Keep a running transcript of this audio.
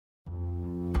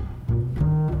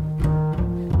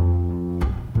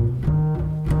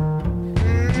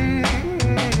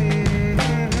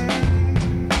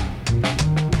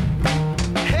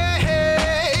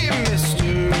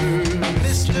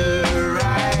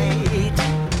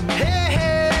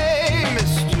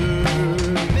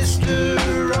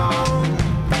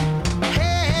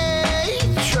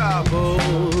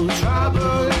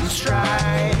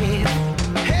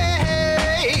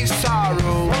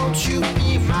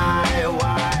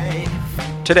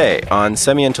Today on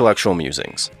Semi-Intellectual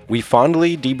Musings, we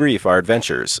fondly debrief our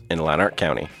adventures in Lanark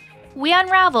County. We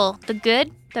unravel the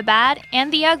good, the bad,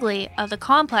 and the ugly of the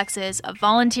complexes of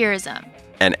volunteerism.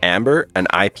 An amber, an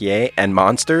IPA, and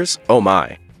monsters? Oh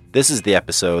my. This is the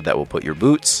episode that will put your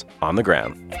boots on the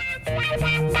ground.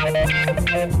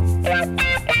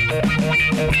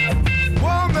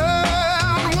 Woman,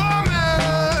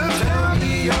 tell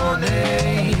me your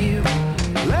name.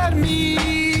 Let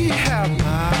me have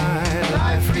my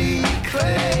life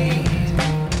reclaimed.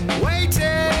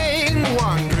 Waiting,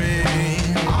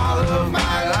 wondering all of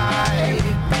my life.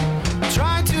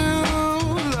 Trying to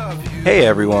love you. Hey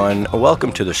everyone,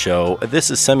 welcome to the show. This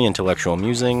is Semi-Intellectual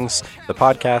Musings, the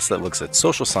podcast that looks at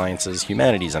social sciences,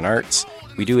 humanities, and arts.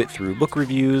 We do it through book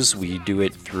reviews, we do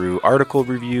it through article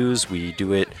reviews, we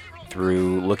do it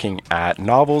through looking at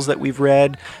novels that we've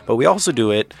read, but we also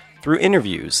do it through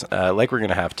interviews, like we're going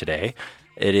to have today.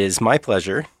 It is my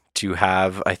pleasure to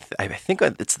have, I think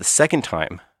it's the second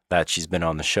time that she's been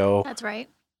on the show. That's right.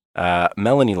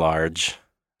 Melanie Large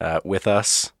with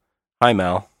us. Hi,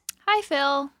 Mel. Hi,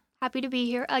 Phil. Happy to be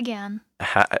here again.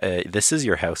 This is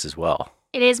your house as well.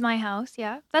 It is my house,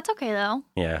 yeah. That's okay, though.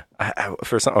 Yeah.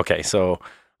 Okay, so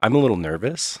I'm a little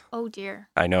nervous. Oh, dear.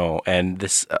 I know, and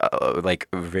this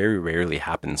very rarely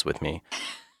happens with me.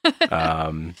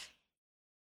 It's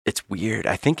weird.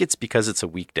 I think it's because it's a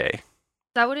weekday. Is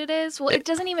that what it is? Well, it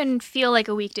doesn't even feel like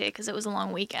a weekday because it was a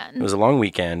long weekend. It was a long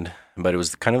weekend, but it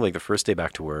was kind of like the first day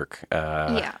back to work.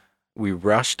 Yeah. We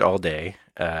rushed all day,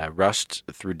 rushed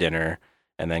through dinner,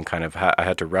 and then kind of I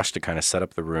had to rush to kind of set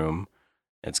up the room.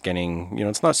 It's getting,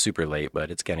 it's not super late,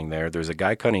 but it's getting there. There's a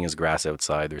guy cutting his grass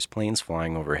outside. There's planes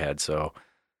flying overhead. So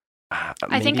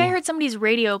I think I heard somebody's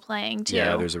radio playing too.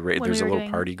 Yeah, there's a little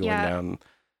party going down.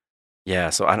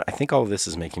 Yeah, so I think all of this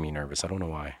is making me nervous. I don't know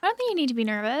why. I don't think you need to be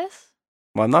nervous.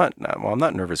 Well, I'm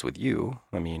not nervous with you.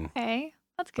 I mean, Okay,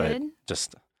 that's good.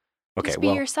 Just be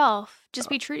yourself. Just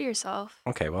be true to yourself.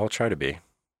 Okay, well, I'll try to be.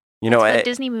 That's what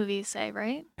Disney movies say,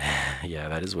 right? Yeah,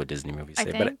 that is what Disney movies say.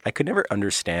 I But think. I could never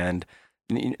understand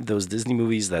those Disney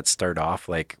movies that start off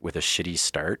like with a shitty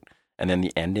start, and then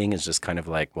the ending is just kind of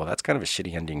like, well, that's kind of a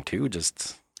shitty ending too.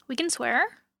 We can swear?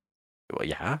 Well,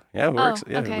 yeah, it works.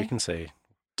 Yeah, okay. we can say.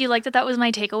 Do you like that was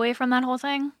my takeaway from that whole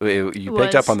thing? You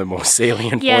picked up on the most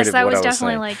salient point Yes, of that what was I was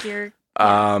definitely saying. like your...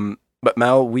 But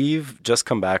Mel, we've just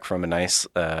come back from a nice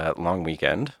long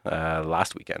weekend,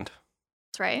 last weekend.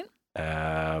 That's right.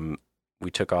 We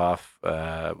took off,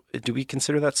 do we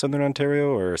consider that Southern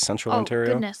Ontario or Central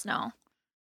Ontario? Oh, goodness, no.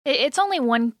 It's only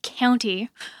one county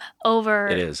over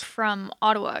It is. from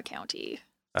Ottawa County.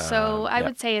 So I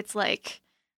would say it's like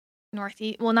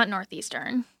northeast, well, not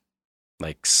northeastern.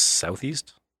 Like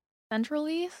southeast? Central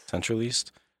east? Central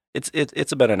east?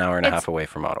 It's about an hour and a half away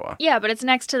from Ottawa. Yeah, but it's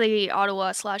next to the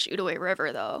Ottawa/Outaouais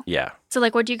River, though. Yeah. So,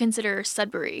 like, what do you consider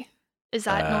Sudbury? Is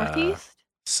that northeast?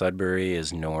 Sudbury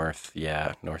is north.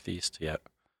 Yeah, northeast. Yeah.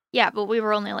 Yeah, but we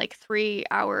were only like 3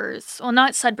 hours. Well,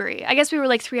 not Sudbury. I guess we were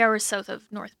like 3 hours south of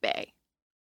North Bay.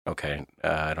 Okay.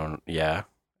 Yeah.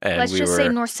 And Let's just say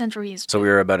north central east. So we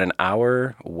were about an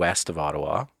hour west of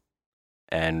Ottawa,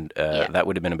 and that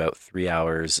would have been about 3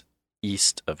 hours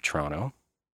east of Toronto.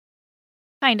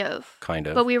 Kind of.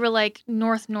 But we were like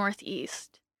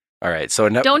northeast. All right. So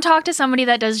don't talk to somebody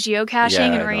that does geocaching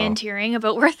and orienteering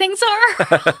about where things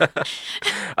are.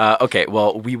 Okay.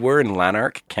 Well, we were in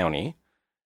Lanark County,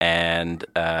 and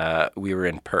we were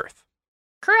in Perth.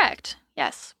 Correct.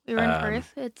 Yes, we were in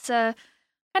Perth. It's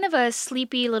kind of a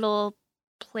sleepy little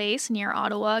place near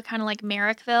Ottawa, kind of like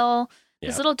Merrickville.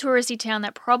 This little touristy town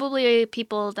that probably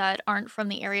people that aren't from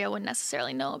the area wouldn't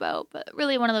necessarily know about, but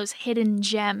really one of those hidden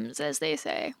gems, as they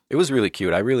say. It was really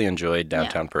cute. I really enjoyed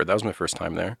downtown Perth. That was my first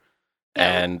time there.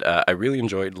 Yeah. And I really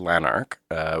enjoyed Lanark.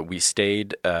 We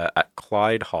stayed at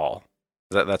Clyde Hall.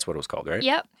 That's what it was called, right?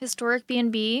 Yep. Historic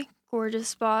B&B. Gorgeous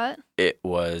spot. It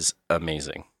was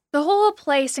amazing. The whole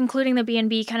place, including the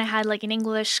B&B, kind of had like an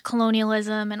English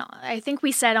colonialism, and I think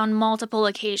we said on multiple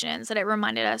occasions that it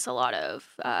reminded us a lot of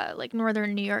like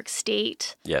northern New York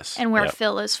State. Yes. And where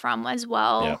Phil is from as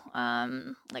well,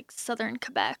 like southern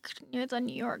Quebec near the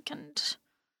New York and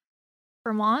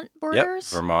Vermont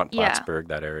borders. Yep. Vermont, Plattsburgh,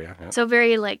 that area. Yep. So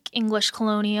very like English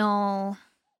colonial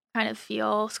kind of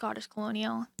feel, Scottish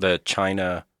colonial. The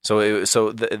China.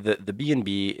 So the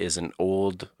B&B is an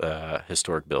old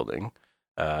historic building.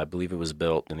 I believe it was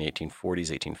built in the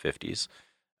 1840s, 1850s.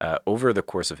 Over the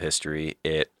course of history,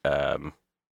 it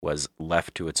was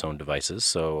left to its own devices.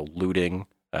 So looting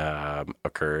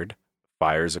occurred,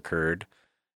 fires occurred,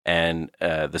 and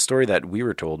the story that we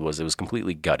were told was it was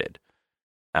completely gutted.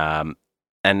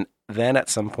 And then at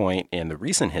some point in the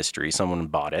recent history, someone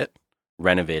bought it,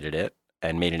 renovated it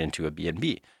and made it into a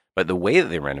B&B. But the way that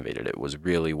they renovated it was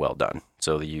really well done.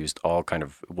 So they used all kind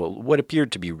of, what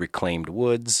appeared to be reclaimed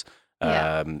woods.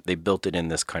 Yeah. They built it in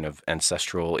this kind of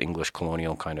ancestral English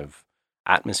colonial kind of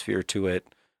atmosphere to it.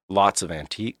 Lots of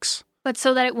antiques. But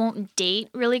so that it won't date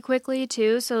really quickly,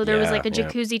 too. So there was like a Yeah.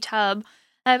 jacuzzi tub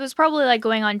that was probably like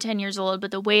going on 10 years old,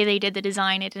 but the way they did the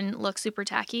design, it didn't look super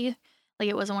tacky. Like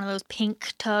it wasn't one of those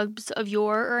pink tubs of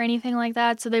yore or anything like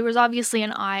that. So there was obviously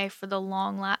an eye for the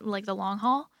the long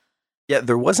haul. Yeah,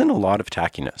 there wasn't a lot of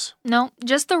tackiness. No,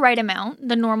 just the right amount,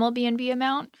 the normal B&B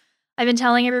amount. I've been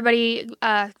telling everybody,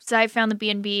 because I found the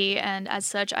B&B, and as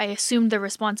such, I assumed the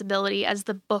responsibility as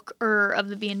the booker of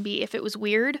the B&B if it was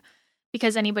weird,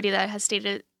 because anybody that has stayed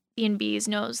at B&Bs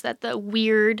knows that the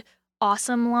weird,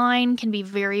 awesome line can be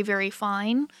very, very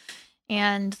fine,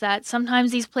 and that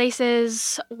sometimes these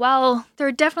places, while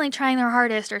they're definitely trying their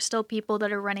hardest, are still people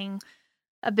that are running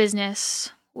a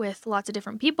business with lots of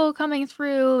different people coming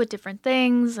through with different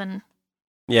things, and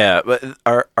Yeah, but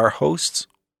our hosts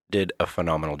did a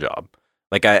phenomenal job.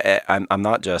 Like I'm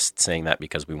not just saying that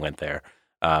because we went there.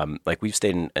 Like we've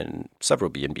stayed in several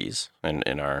B&Bs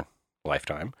in our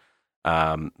lifetime.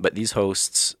 But these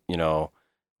hosts, you know,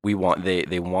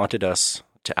 they wanted us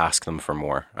to ask them for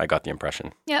more. I got the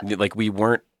impression. Yep. Like we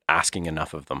weren't asking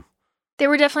enough of them. they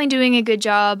were definitely doing a good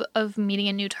job of meeting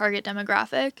a new target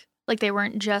demographic. Like they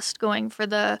weren't just going for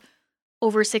the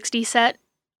over 60 set,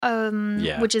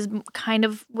 which is kind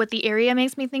of what the area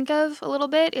makes me think of a little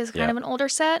bit, is kind of an older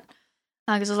set.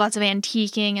 Because there's lots of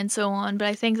antiquing and so on. But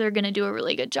I think they're going to do a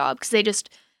really good job because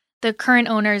the current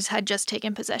owners had just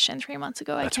taken possession 3 months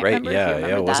ago. That's I can't right. remember if you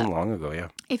remember it wasn't long ago. Yeah.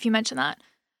 if you mentioned that.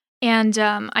 And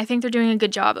I think they're doing a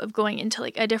good job of going into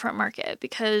like a different market,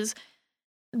 because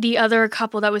the other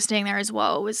couple that was staying there as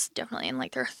well was definitely in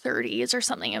like their 30s or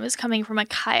something. It was coming from a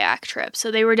kayak trip. So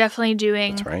they were definitely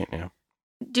doing That's right. Yeah.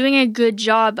 doing a good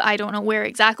job. I don't know where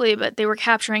exactly, but they were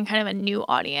capturing kind of a new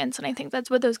audience. And I think that's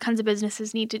what those kinds of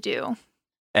businesses need to do.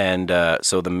 And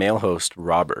so the male host,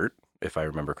 Robert, if I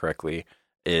remember correctly,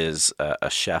 is a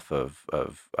chef of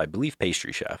I believe,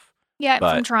 pastry chef. Yeah,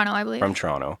 from Toronto, I believe. From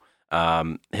Toronto.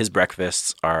 His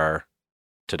breakfasts are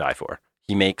to die for.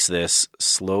 He makes this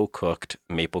slow-cooked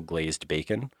maple glazed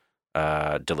bacon,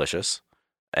 delicious.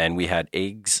 And we had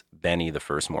eggs Benny the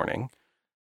first morning.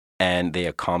 And they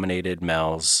accommodated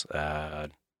Mel's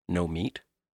no meat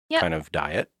kind of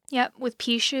diet. Yep, with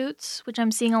pea shoots, which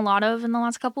I'm seeing a lot of in the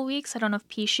last couple of weeks. I don't know if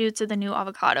pea shoots are the new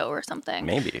avocado or something.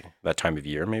 Maybe. That time of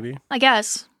year, maybe? I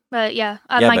guess. But yeah,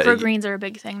 microgreens are a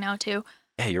big thing now too.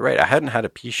 Yeah, you're right. I hadn't had a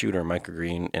pea shoot or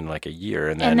microgreen in like a year.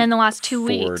 And then the last 2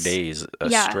 weeks. 4 days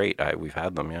straight, we've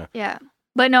had them, yeah. Yeah.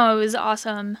 But no, it was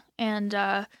awesome.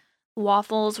 And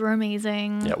waffles were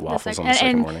amazing. Yeah, waffles on the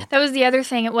second morning. That was the other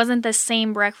thing. It wasn't the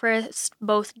same breakfast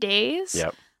both days.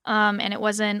 Yep. And it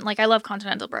wasn't, like, I love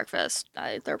continental breakfast.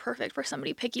 They're perfect for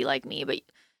somebody picky like me, but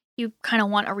you kind of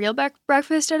want a real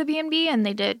breakfast at a B&B, and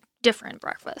they did different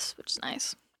breakfasts, which is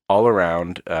nice. All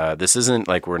around, this isn't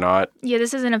like we're not... Yeah,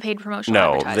 this isn't a paid promotion.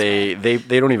 No, they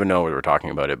don't even know we were talking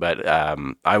about it, but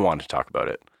I wanted to talk about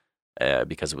it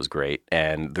because it was great.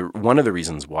 And one of the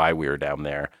reasons why we were down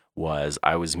there was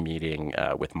I was meeting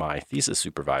with my thesis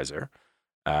supervisor.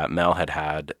 Mel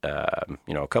had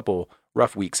a couple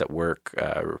rough weeks at work,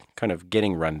 kind of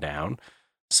getting run down.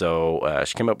 So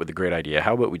she came up with a great idea.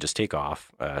 How about we just take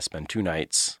off, spend 2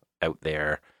 nights out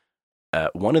there.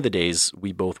 One of the days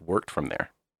we both worked from there.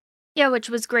 Yeah, which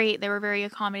was great. They were very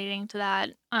accommodating to that.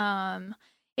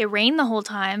 It rained the whole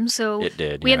time, so it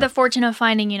did. We had the fortune of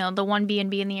finding, the one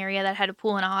B&B in the area that had a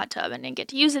pool and a hot tub and didn't get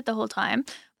to use it the whole time.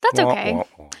 That's okay.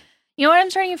 You know what I'm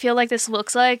starting to feel like this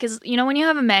looks like is, when you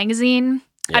have a magazine...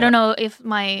 Yeah. I don't know if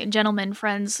my gentleman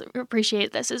friends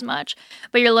appreciate this as much,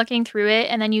 but you're looking through it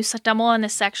and then you stumble on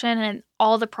this section and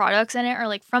all the products in it are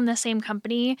like from the same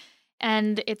company,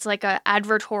 and it's like a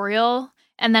advertorial,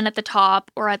 and then at the top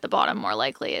or at the bottom more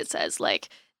likely it says like,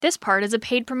 this part is a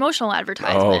paid promotional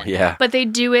advertisement. Oh, yeah. But they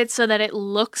do it so that it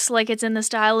looks like it's in the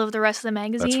style of the rest of the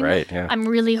magazine. That's right, yeah. I'm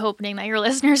really hoping that your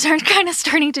listeners are kind of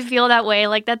starting to feel that way,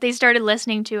 like that they started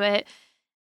listening to it.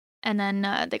 And then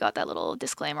they got that little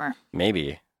disclaimer.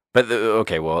 Maybe. But,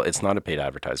 it's not a paid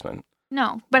advertisement.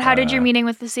 No. But how did your meeting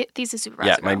with the thesis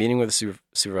supervisor go? My meeting with the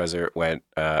supervisor went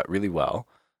really well.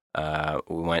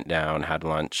 We went down, had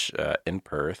lunch in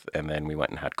Perth, and then we went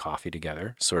and had coffee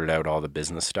together, sorted out all the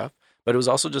business stuff. But it was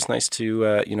also just nice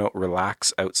to,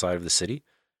 relax outside of the city.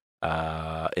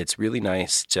 It's really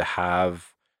nice to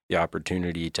have the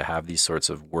opportunity to have these sorts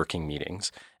of working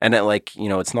meetings. And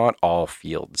it's not all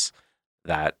fields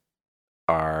that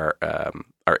are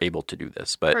able to do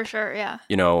this, but for sure, yeah.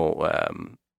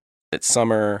 It's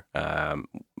summer.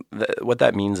 What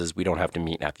that means is we don't have to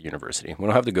meet at the university. We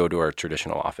don't have to go to our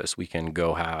traditional office. We can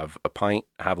go have a pint,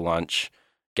 have lunch,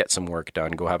 get some work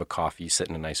done, go have a coffee, sit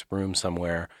in a nice room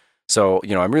somewhere. So,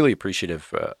 I'm really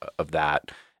appreciative of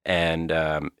that. And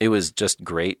it was just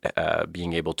great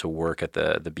being able to work at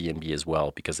the B&B as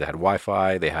well, because they had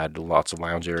Wi-Fi, they had lots of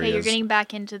lounge areas. Okay, you're getting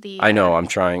back into the... I know, I'm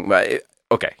trying. But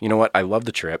okay, you know what? I love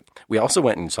the trip. We also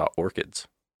went and saw orchids.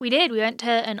 We did. We went to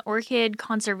an orchid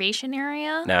conservation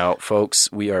area. Now,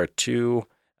 folks, we are two,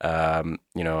 early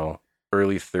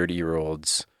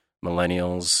 30-year-olds,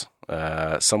 millennials.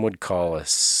 Some would call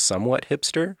us somewhat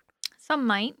hipster. Some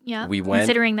might, yeah. We went,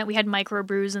 considering that we had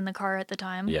microbrews in the car at the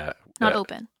time. Yeah. Not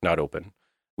open. Not open.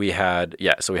 We had,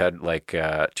 so we had like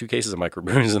 2 cases of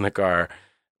microbrews in the car.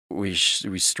 We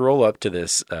stroll up to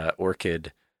this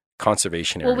orchid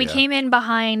conservation area. Well, we came in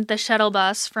behind the shuttle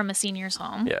bus from a senior's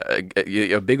home.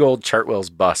 Yeah, a big old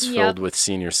Chartwell's bus filled with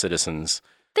senior citizens.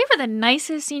 They were the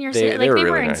nicest senior citizens. They were they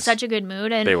really were in nice. such a good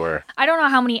mood. And They were. I don't know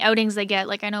how many outings they get.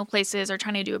 Like, I know places are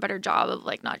trying to do a better job of,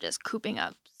 like, not just cooping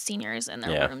up seniors in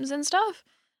their rooms and stuff.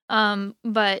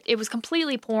 But it was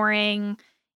completely pouring.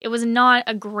 It was not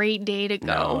a great day to go.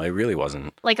 No, it really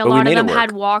wasn't. Like, a lot of them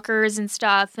had walkers and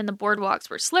stuff, and the boardwalks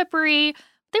were slippery.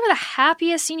 They were the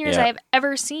happiest seniors I have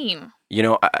ever seen.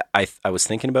 I was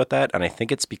thinking about that, and I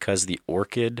think it's because the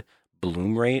orchid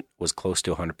bloom rate was close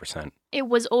to 100%. It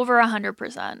was over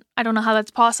 100%. I don't know how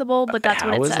that's possible, but that's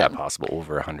what it said. How is that possible,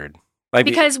 over 100?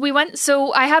 Because we went,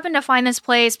 so I happened to find this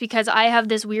place because I have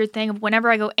this weird thing of whenever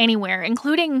I go anywhere,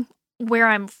 including where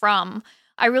I'm from,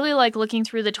 I really like looking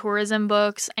through the tourism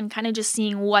books and kind of just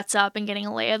seeing what's up and getting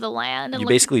a lay of the land. And you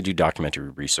basically do documentary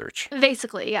research.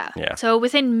 Basically, yeah. Yeah. So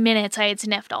within minutes, I had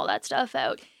sniffed all that stuff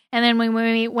out. And then when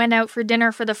we went out for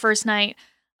dinner for the first night,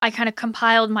 I kind of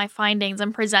compiled my findings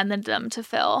and presented them to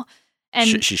Phil.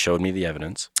 And she showed me the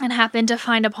evidence. And happened to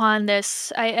find upon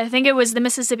this, I think it was the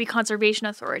Mississippi Conservation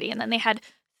Authority. And then they had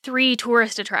 3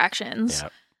 tourist attractions,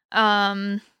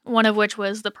 one of which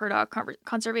was the Purdock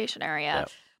Conservation Area. Yep.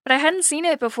 But I hadn't seen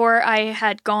it before I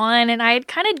had gone, and I had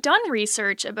kind of done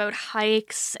research about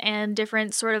hikes and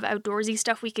different sort of outdoorsy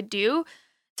stuff we could do.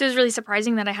 So it was really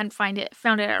surprising that I hadn't found it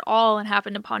at all and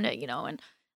happened upon it, and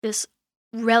this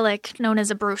relic known as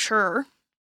a brochure.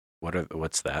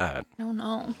 What's that? I don't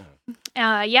know.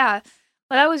 Yeah.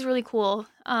 But that was really cool.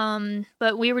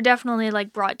 But we were definitely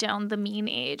like brought down the mean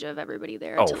age of everybody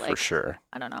there to like, for sure.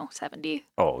 I don't know, 70.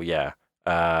 Oh yeah.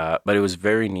 But it was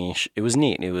very niche. It was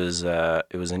neat. It was a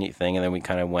neat thing. And then we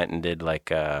kind of went and did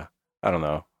like I don't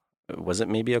know, was it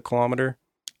maybe a kilometer?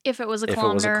 If it was a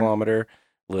kilometer,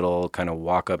 little kind of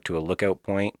walk up to a lookout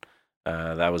point.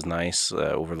 That was nice.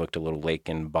 Overlooked a little lake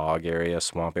and bog area,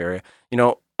 swamp area.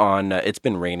 It's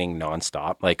been raining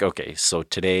nonstop. Like, okay, so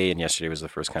today and yesterday was the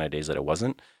first kind of days that it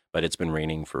wasn't, but it's been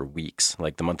raining for weeks.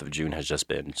 Like the month of June has just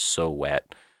been so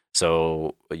wet.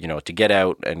 So, to get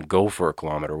out and go for a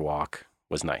kilometer walk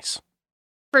was nice.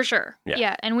 For sure.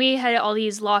 Yeah. And we had all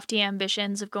these lofty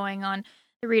ambitions of going on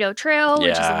the Rideau Trail,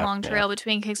 which is a long trail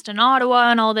between Kingston and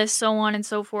Ottawa and all this, so on and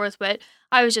so forth. But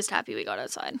I was just happy we got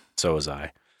outside. So was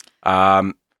I.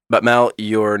 But Mel,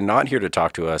 you're not here to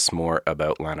talk to us more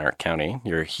about Lanark County.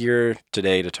 You're here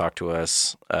today to talk to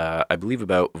us, I believe,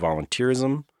 about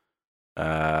volunteerism,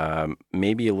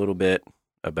 maybe a little bit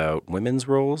about women's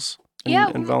roles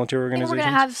in volunteer organizations. I think we're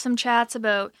going to have some chats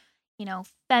about,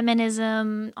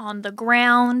 feminism on the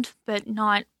ground, but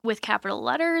not with capital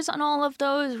letters on all of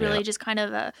those. Really just kind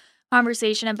of a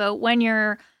conversation about when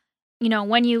you're,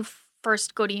 when you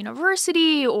first go to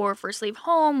university or first leave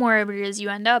home, wherever it is you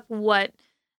end up, what,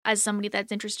 as somebody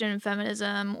that's interested in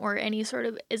feminism or any sort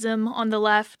of ism on the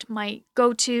left, might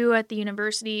go to at the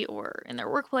university or in their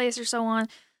workplace or so on.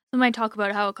 We might talk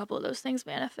about how a couple of those things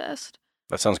manifest.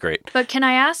 That sounds great. But can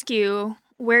I ask you,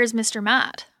 where's Mr.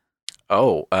 Matt?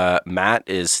 Oh, Matt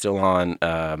is still on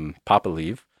Papa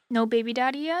leave. No baby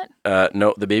daddy yet?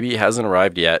 No, the baby hasn't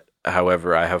arrived yet.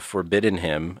 However, I have forbidden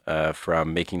him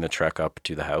from making the trek up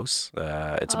to the house.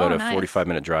 It's about a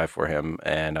 45-minute drive for him,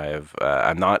 and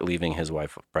I'm not leaving his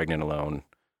wife pregnant alone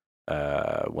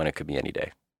when it could be any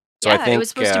day. So I think it was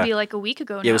supposed to be like a week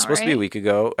ago now, it was supposed to be a week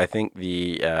ago. I think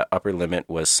the upper limit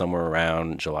was somewhere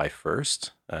around July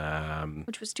 1st.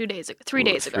 Which was 3 days ago. 3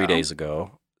 days ago. 3 days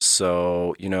ago.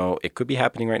 So, it could be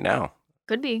happening right now.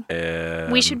 Could be.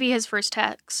 We should be his first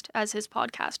text as his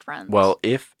podcast friends. Well,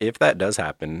 if that does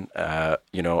happen, I'm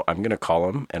going to call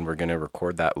him and we're going to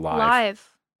record that live.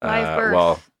 Live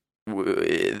birth.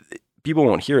 Well, people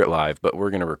won't hear it live, but we're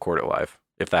going to record it live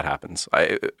if that happens.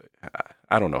 I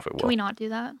don't know if it will. Can we not do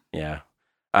that? Yeah.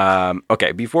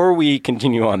 Okay, before we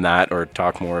continue on that or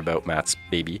talk more about Matt's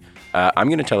baby, I'm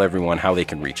going to tell everyone how they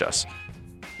can reach us.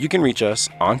 You can reach us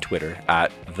on Twitter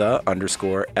at _SIM_POD.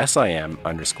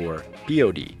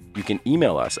 You can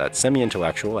email us at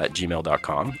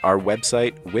semiintellectual@gmail.com. Our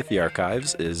website with the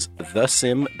archives is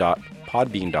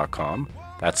thesim.podbean.com.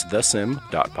 That's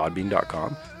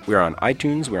thesim.podbean.com. We're on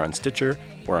iTunes, we're on Stitcher,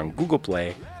 we're on Google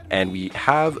Play, and we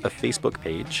have a Facebook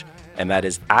page, and that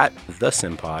is at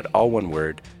TheSimPod, all one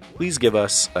word. Please give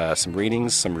us some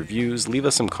ratings, some reviews, leave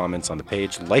us some comments on the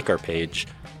page, like our page,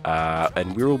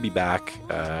 and we will be back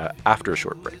after a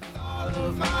short break.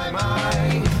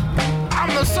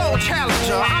 I'm the soul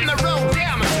challenger, I'm the road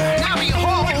damager. Now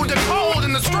behold the cold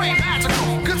and the straight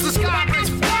magical. Cause the sky brings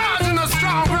fires and the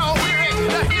strong grow weary.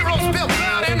 The heroes built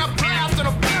blood in the blast and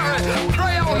the fury.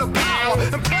 Pray on the power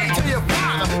and pray to your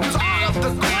father. Cause all of the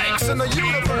quakes in the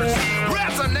universe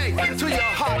resonate to your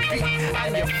heartbeat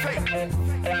and your faith.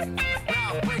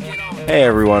 Now bring it on. Hey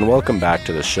everyone, welcome back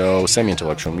to the show.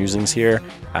 Semi-Intellectual Musings here.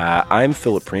 I'm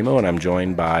Philip Primo and I'm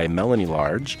joined by Melanie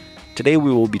Large. Today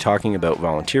we will be talking about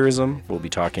volunteerism. We'll be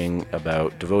talking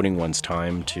about devoting one's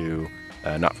time to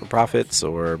not-for-profits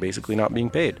or basically not being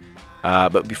paid.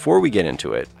 But before we get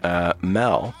into it,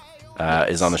 Mel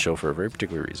is on the show for a very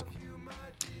particular reason.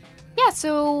 Yeah,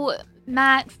 so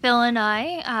Matt, Phil, and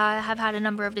I have had a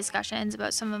number of discussions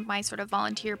about some of my sort of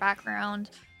volunteer background.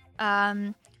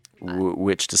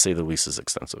 Which, to say the least, is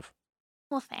extensive.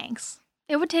 Well, thanks.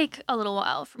 It would take a little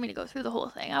while for me to go through the whole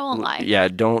thing. I won't lie. Yeah,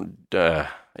 don't.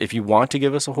 If you want to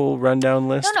give us a whole rundown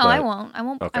list. No, but... I won't.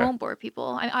 Okay. I won't bore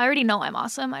people. I already know I'm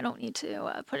awesome. I don't need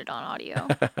to put it on audio.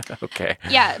 Okay.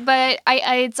 Yeah, but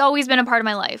it's always been a part of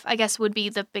my life. I guess would be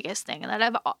the biggest thing, and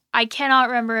that I cannot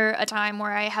remember a time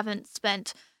where I haven't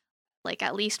spent like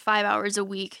at least 5 hours a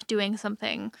week doing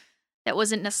something that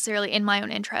wasn't necessarily in my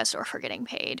own interest or for getting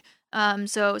paid.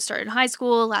 So it started in high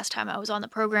school. Last time I was on the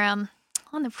program.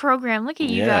 Look at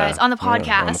you guys. On the podcast.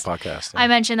 Yeah, on the podcast. Yeah. I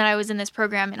mentioned that I was in this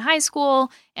program in high school,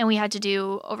 and we had to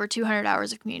do over 200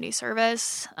 hours of community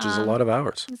service. Which is a lot of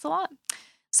hours. It's a lot.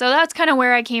 So that's kind of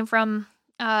where I came from.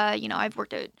 I've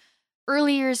worked at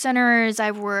early years centers.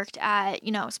 I've worked at,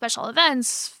 special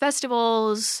events,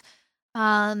 festivals,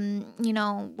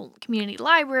 community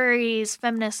libraries,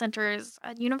 feminist centers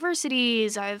at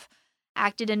universities. I've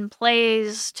acted in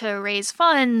plays to raise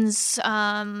funds.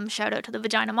 Shout out to the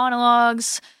Vagina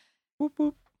Monologues. Whoop,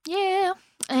 whoop. Yeah.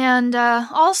 And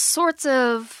all sorts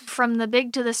of, from the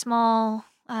big to the small.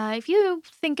 If you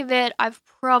think of it, I've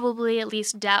probably at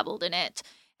least dabbled in it.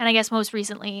 And I guess most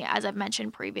recently, as I've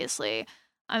mentioned previously,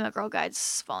 I'm a Girl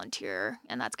Guides volunteer.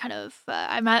 And that's kind of,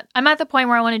 I'm at the point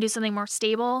where I want to do something more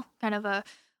stable, kind of a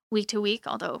week to week,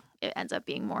 although it ends up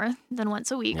being more than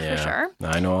once a week for sure.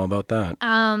 I know all about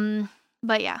that.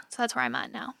 But yeah, so that's where I'm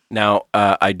at now. Now,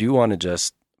 I do want to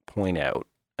just point out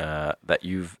that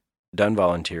you've done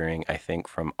volunteering, I think,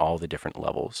 from all the different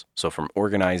levels. So from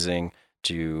organizing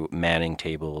to manning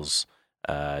tables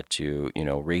to,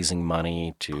 raising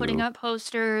money to... putting up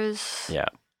posters. Yeah.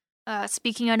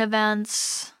 Speaking at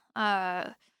events,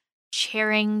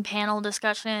 chairing panel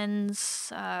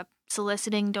discussions,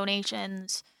 soliciting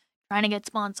donations, trying to get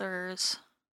sponsors.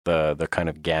 The kind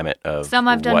of gamut of some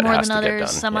I've done what more has than to get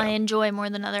others. done. Some I enjoy more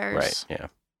than others. Right.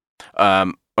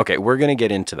 Yeah. Okay, we're gonna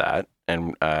get into that,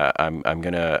 and I'm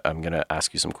gonna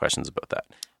ask you some questions about that.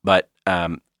 But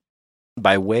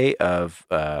by way of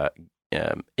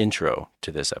intro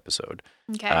to this episode,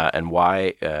 okay, and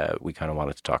why we kind of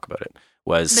wanted to talk about it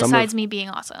was besides me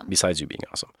being awesome. Besides you being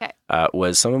awesome, okay,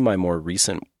 was some of my more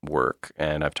recent work,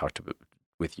 and I've talked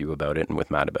with you about it and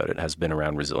with Matt about it, has been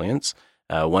around resilience.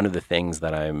 One of the things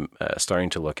that I'm starting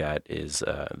to look at is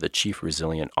the Chief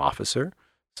Resilient Officer.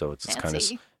 So it's this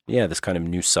kind of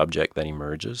new subject that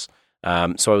emerges.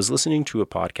 So I was listening to a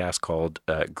podcast called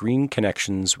Green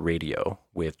Connections Radio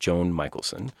with Joan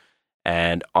Michelson.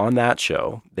 And on that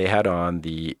show, they had on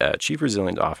the Chief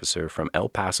Resilient Officer from El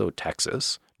Paso,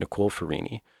 Texas, Nicole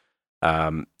Farini.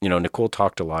 Nicole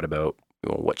talked a lot about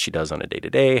what she does on a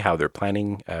day-to-day, how they're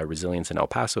planning resilience in El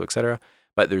Paso, et cetera.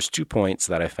 But there's 2 points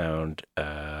that I found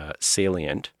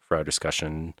salient for our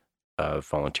discussion of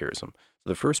volunteerism. So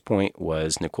the first point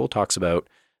was Nicole talks about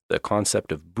the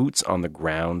concept of boots on the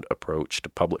ground approach to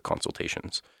public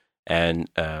consultations. And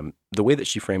the way that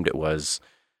she framed it was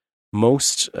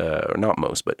often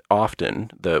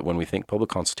when we think public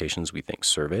consultations, we think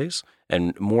surveys,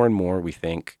 and more we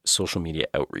think social media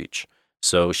outreach.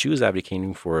 So she was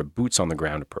advocating for a boots on the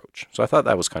ground approach. So I thought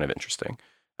that was kind of interesting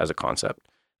as a concept.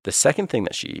 The second thing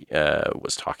that she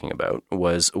was talking about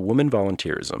was woman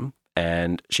volunteerism,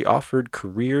 and she offered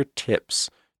career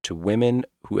tips to women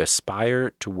who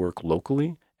aspire to work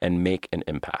locally and make an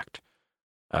impact.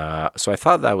 So I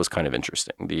thought that was kind of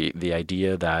interesting. The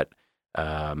idea that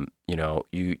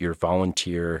your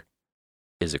volunteer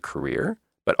is a career,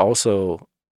 but also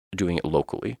doing it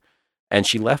locally. And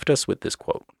she left us with this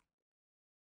quote: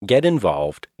 "Get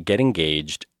involved, get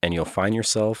engaged, and you'll find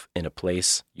yourself in a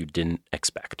place you didn't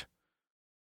expect."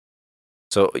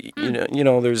 So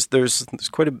there's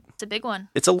quite a. It's a big one.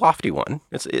 It's a lofty one.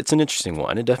 It's an interesting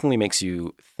one. It definitely makes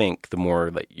you think. The more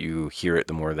that you hear it,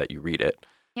 the more that you read it.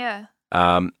 Yeah.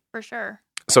 For sure.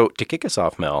 So to kick us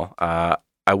off, Mel,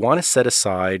 I want to set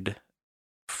aside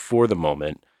for the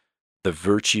moment the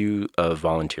virtue of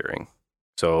volunteering.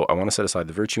 So I want to set aside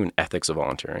the virtue and ethics of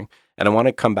volunteering, and I want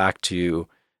to come back to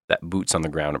that boots on the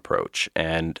ground approach.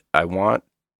 And I want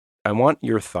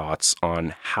your thoughts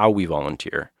on how we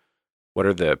volunteer. What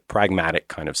are the pragmatic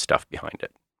kind of stuff behind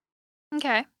it?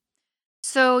 Okay.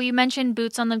 So you mentioned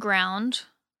boots on the ground.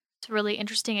 It's a really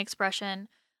interesting expression.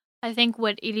 I think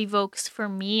what it evokes for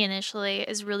me initially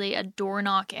is really a door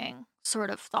knocking sort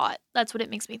of thought. That's what it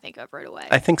makes me think of right away.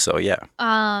 I think so, yeah.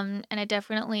 And it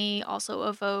definitely also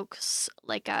evokes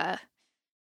like a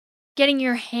getting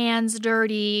your hands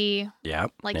dirty. Yeah.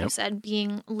 Like you said,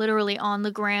 being literally on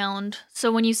the ground.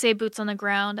 So when you say boots on the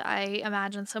ground, I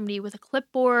imagine somebody with a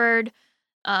clipboard,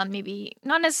 maybe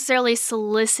not necessarily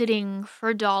soliciting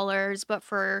for dollars, but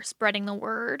for spreading the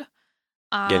word.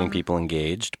 Getting people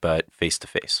engaged, but face to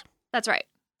face. That's right.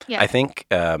 Yeah. I think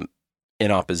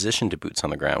in opposition to boots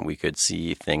on the ground, we could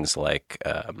see things like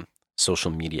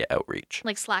social media outreach.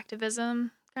 Like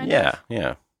slacktivism, kind of?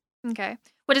 Yeah. Okay.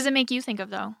 What does it make you think of,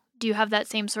 though? Do you have that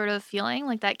same sort of feeling,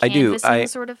 like that I do. canvassing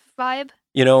sort of vibe?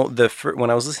 You know, when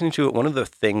I was listening to it, one of the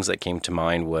things that came to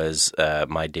mind was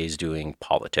my days doing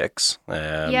politics.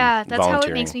 Yeah, that's how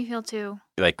it makes me feel too.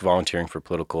 Like volunteering for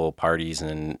political parties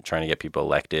and trying to get people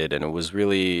elected. And it was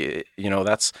really,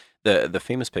 that's the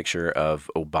famous picture of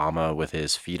Obama with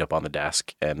his feet up on the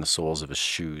desk and the soles of his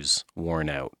shoes worn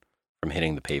out from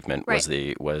hitting the pavement.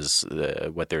 Right. was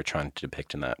what they were trying to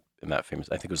depict in that famous,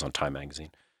 I think it was on Time magazine.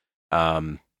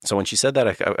 So when she said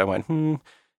that, I went,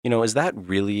 is that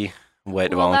really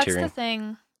what volunteering? That's the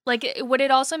thing. Like, what it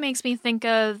also makes me think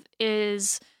of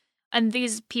is, and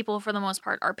these people for the most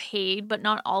part are paid, but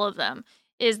not all of them,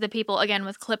 is the people, again,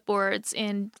 with clipboards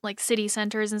in like city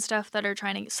centers and stuff that are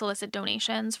trying to solicit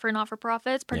donations for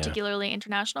not-for-profits, particularly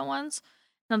international ones.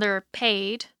 Now they're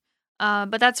paid,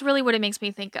 but that's really what it makes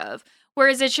me think of.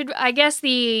 Whereas it should, I guess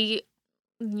the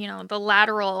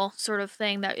lateral sort of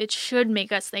thing that it should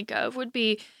make us think of would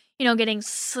be, getting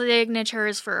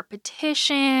signatures for a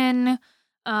petition,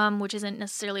 which isn't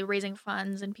necessarily raising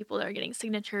funds, and people that are getting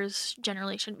signatures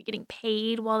generally shouldn't be getting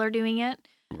paid while they're doing it.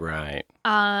 Right.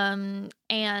 And,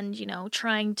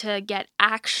 trying to get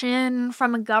action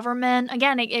from a government.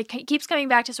 Again, it keeps coming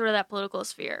back to sort of that political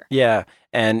sphere. Yeah.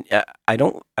 And I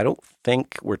don't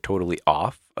think we're totally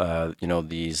off.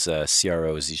 These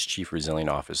CROs, these chief resilient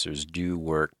officers, do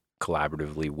work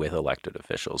collaboratively with elected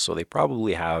officials. So they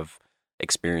probably have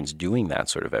experience doing that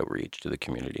sort of outreach to the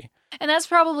community. And that's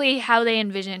probably how they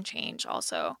envision change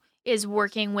also, is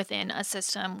working within a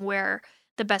system where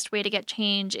the best way to get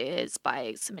change is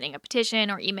by submitting a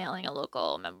petition or emailing a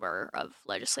local member of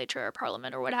legislature or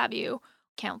parliament or what have you,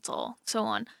 council, so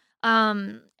on,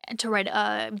 and to write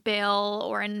a bill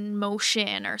or a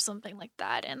motion or something like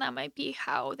that. And that might be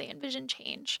how they envision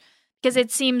change. Because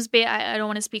it seems, I don't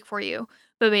want to speak for you,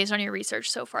 but based on your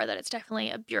research so far, that it's definitely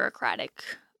a bureaucratic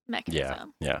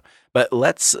mechanism. Yeah. But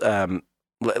let's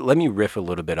let me riff a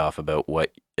little bit off about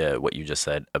what you just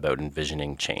said about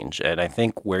envisioning change. And I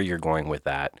think where you're going with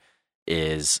that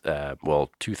is,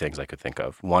 two things I could think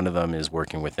of. One of them is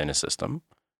working within a system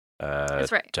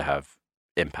That's right. to have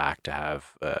impact, to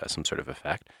have some sort of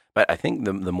effect. But I think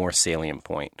the more salient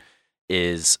point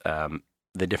is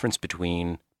the difference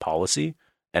between policy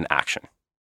and action.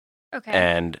 Okay.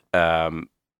 And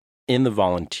in the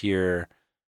volunteer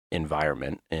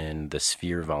environment, in the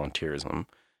sphere of volunteerism,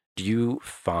 do you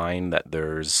find that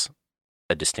there's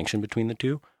a distinction between the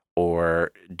two?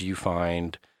 Or do you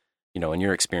find, in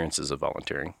your experiences of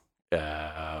volunteering,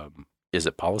 is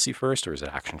it policy first or is it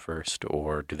action first?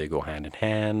 Or do they go hand in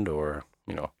hand? Or,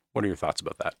 what are your thoughts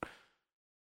about that?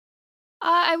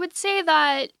 I would say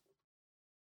that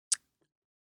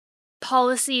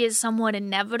policy is somewhat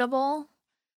inevitable,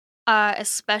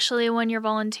 especially when you're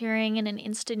volunteering in an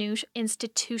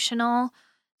institutional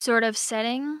sort of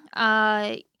setting.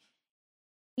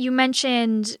 You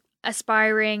mentioned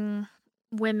aspiring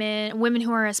women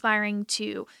who are aspiring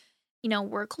to,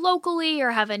 work locally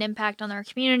or have an impact on their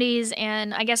communities.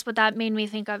 And I guess what that made me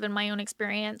think of in my own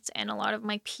experience and a lot of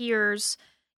my peers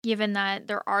given that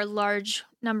there are large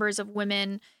numbers of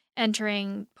women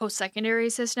entering post-secondary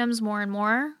systems more and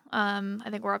more. I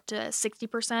think we're up to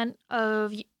 60%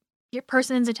 of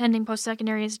persons attending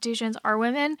post-secondary institutions are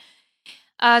women.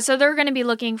 So they're going to be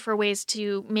looking for ways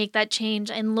to make that change,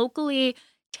 and locally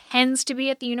tends to be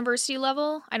at the university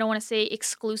level. I don't want to say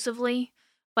exclusively,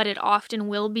 but it often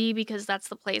will be because that's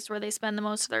the place where they spend the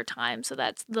most of their time. So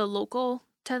that's the local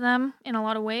to them in a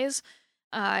lot of ways,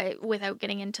 without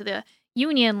getting into the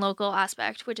union local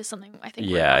aspect, which is something I think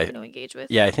we're not going to engage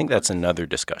with. Yeah, I think that's another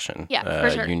discussion. Yeah,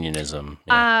 for sure. Unionism.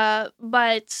 Yeah.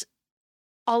 But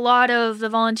a lot of the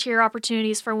volunteer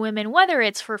opportunities for women, whether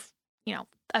it's for,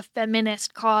 a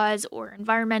feminist cause or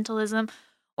environmentalism,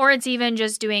 or it's even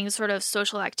just doing sort of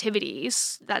social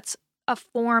activities, that's a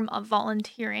form of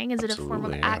volunteering. Is it a form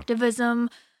of activism?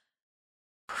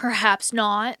 Perhaps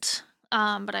not.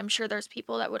 But I'm sure there's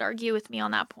people that would argue with me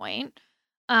on that point.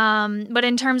 But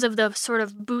in terms of the sort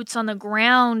of boots on the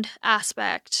ground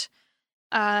aspect,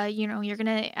 you're going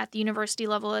to, at the university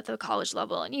level, at the college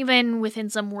level, and even within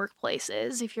some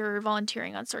workplaces, if you're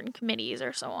volunteering on certain committees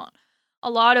or so on,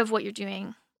 a lot of what you're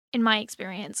doing, in my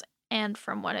experience, and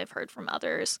from what I've heard from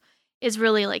others, is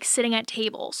really like sitting at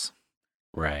tables.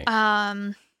 Right.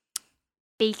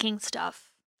 Baking stuff,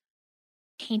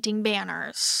 painting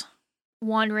banners,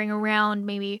 wandering around,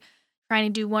 maybe trying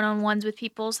to do one-on-ones with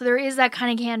people. So there is that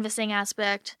kind of canvassing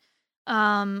aspect,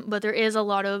 but there is a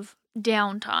lot of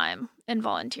downtime in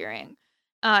volunteering,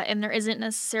 and there isn't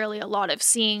necessarily a lot of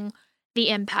seeing the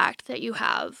impact that you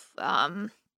have.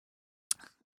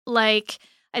 Like,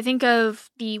 I think of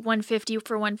the 150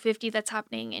 for 150 that's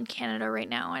happening in Canada right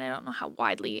now, and I don't know how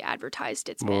widely advertised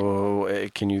it's been. Well,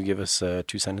 can you give us 2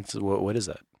 sentences? What is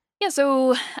that? Yeah,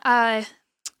 so a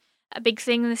big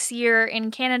thing this year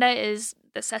in Canada is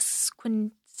the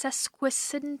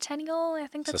sesquicentennial. I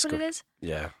think that's what it is.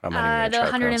 Yeah, I'm not even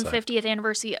the 150th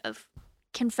anniversary of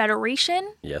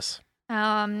Confederation. Yes.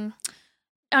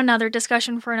 Another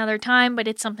discussion for another time, but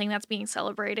it's something that's being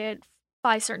celebrated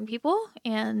by certain people,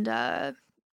 and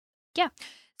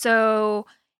so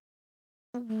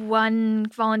one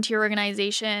volunteer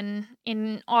organization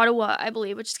in Ottawa, I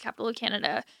believe, which is the capital of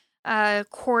Canada,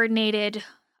 coordinated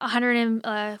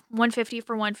 150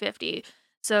 for 150.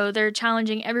 So they're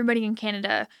challenging everybody in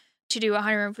Canada to do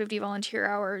 150 volunteer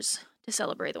hours to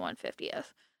celebrate the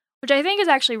 150th, which I think is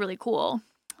actually really cool.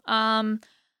 But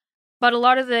a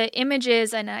lot of the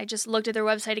images, and I just looked at their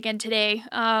website again today,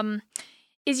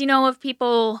 is, of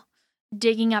people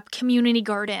digging up community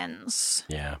gardens.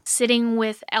 Yeah. Sitting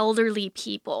with elderly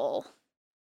people.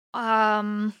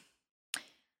 Stuff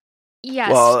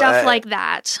like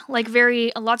that. Like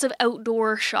lots of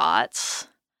outdoor shots.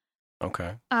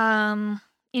 Okay.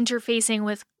 Interfacing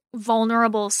with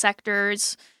vulnerable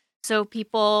sectors. So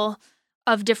people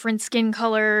of different skin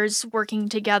colors working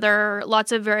together.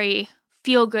 Lots of very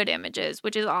feel-good images,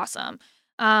 which is awesome.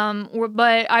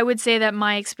 But I would say that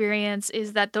my experience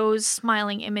is that those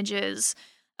smiling images,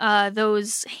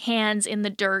 those hands in the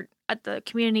dirt at the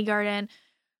community garden,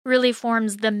 really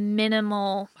forms the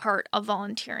minimal part of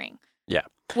volunteering. Yeah.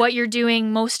 What you're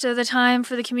doing most of the time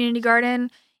for the community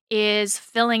garden is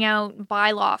filling out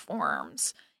bylaw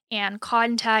forms and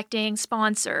contacting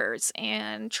sponsors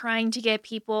and trying to get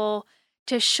people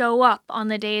to show up on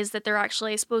the days that they're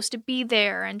actually supposed to be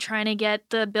there, and trying to get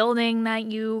the building that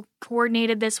you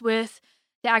coordinated this with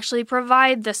to actually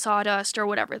provide the sawdust or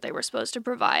whatever they were supposed to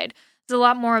provide. There's a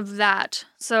lot more of that.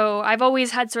 So I've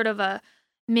always had sort of a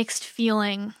mixed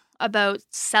feeling about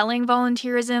selling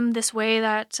volunteerism this way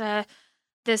that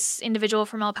this individual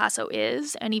from El Paso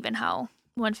is, and even how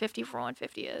 150 for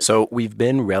 150 is. So we've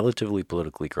been relatively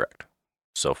politically correct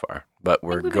so far, but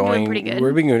we've been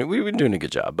doing a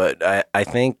good job. But I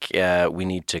think we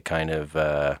need to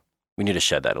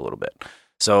shed that a little bit.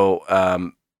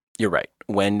 So you're right.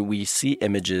 When we see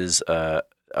images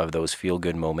of those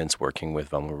feel-good moments working with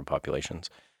vulnerable populations,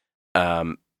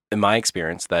 in my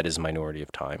experience, that is a minority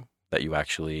of time that you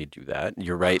actually do that.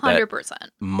 You're right 100%.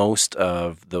 That most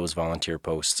of those volunteer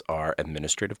posts are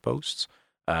administrative posts.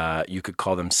 You could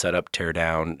call them set up, tear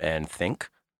down, and think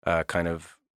kind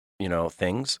of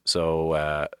things.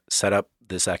 So set up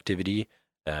this activity,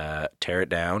 tear it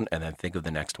down, and then think of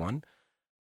the next one.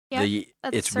 Yeah,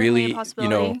 that's it's certainly really a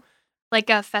possibility.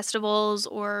 Like festivals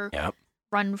or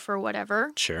run for whatever.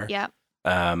 Sure. Yeah.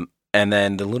 And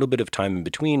then the little bit of time in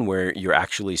between where you're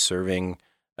actually serving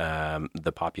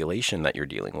the population that you're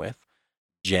dealing with.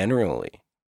 Generally,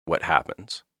 what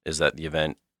happens is that the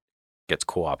event gets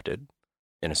co-opted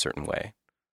in a certain way.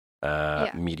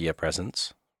 Media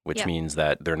presence, which means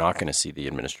that they're not going to see the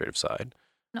administrative side.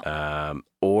 No.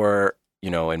 Or,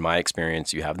 in my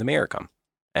experience, you have the mayor come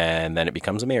and then it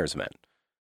becomes a mayor's event.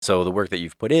 So the work that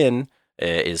you've put in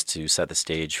is to set the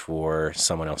stage for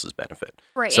someone else's benefit.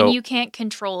 Right, So, and you can't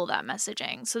control that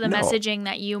messaging. So the No. messaging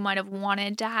that you might have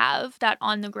wanted to have, that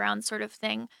on-the-ground sort of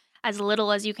thing, as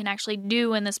little as you can actually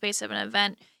do in the space of an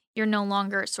event, you're no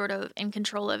longer sort of in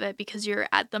control of it because you're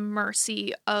at the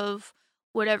mercy of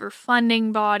whatever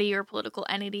funding body or political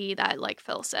entity that, like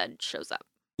Phil said, shows up.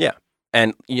 yeah.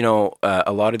 And,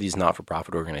 a lot of these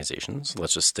not-for-profit organizations,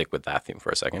 let's just stick with that theme for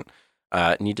a second,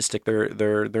 need to stick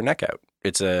their neck out.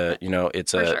 It's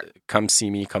sure. come see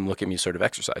me, come look at me sort of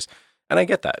exercise. And I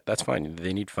get that. That's fine.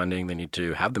 They need funding. They need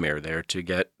to have the mayor there to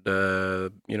get,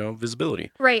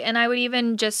 visibility. Right, and I would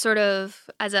even just sort of,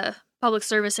 as a public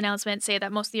service announcement, say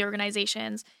that most of the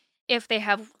organizations, if they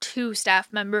have 2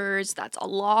 staff members, that's a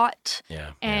lot.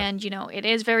 Yeah. And, it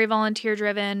is very volunteer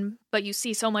driven, but you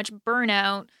see so much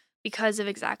burnout because of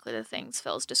exactly the things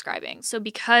Phil's describing. So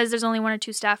because there's only 1 or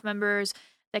 2 staff members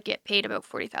that get paid about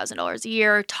 $40,000 a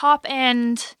year, top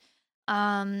end,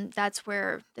 that's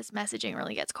where this messaging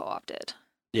really gets co-opted.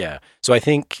 Yeah. So I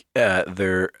think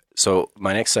so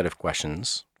my next set of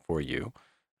questions for you.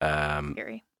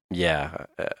 Scary. Yeah,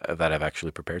 that I've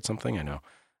actually prepared something. I know.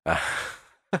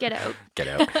 Get out. Get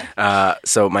out.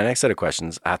 So my next set of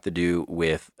questions have to do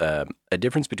with a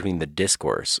difference between the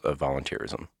discourse of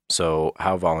volunteerism. So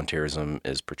how volunteerism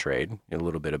is portrayed, a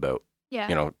little bit about,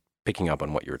 Yeah. picking up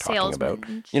on what you were talking about.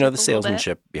 Salesmanship The a little bit.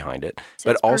 salesmanship behind it.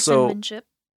 But also Salespersonship.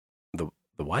 the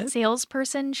what?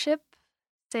 Salespersonship.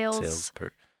 Sales.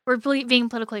 We're being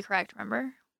politically correct,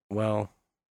 remember? Well,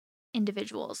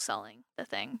 Individuals selling the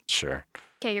thing. sure.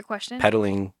 Okay, your question?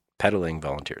 Peddling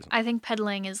volunteerism. I think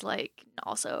peddling is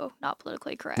also not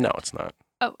politically correct. No, it's not.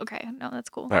 Oh, okay. No, that's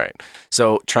cool. All right.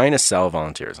 So trying to sell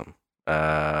volunteerism,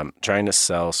 trying to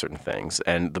sell certain things.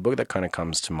 And the book that kind of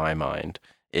comes to my mind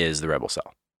is The Rebel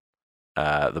Cell.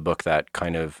 The book that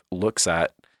kind of looks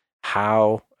at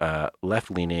how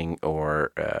left-leaning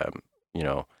or,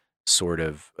 sort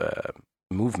of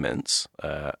movements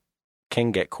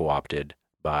can get co-opted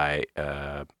by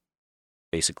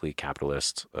basically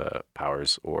capitalist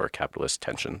powers or capitalist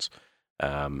tensions.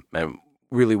 And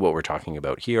really what we're talking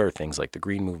about here are things like the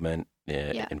green movement,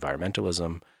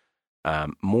 environmentalism.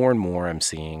 More and more I'm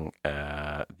seeing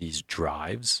these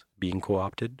drives being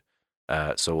co-opted.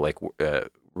 So like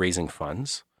raising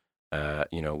funds,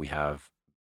 we have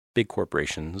big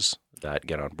corporations that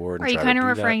get on board. And Are you try kind to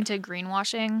of do that. referring to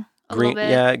greenwashing a little bit?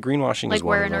 Yeah, greenwashing like is one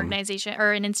where of an them. organization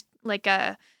or like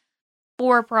a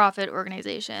for-profit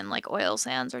organization like oil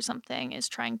sands or something is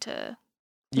trying to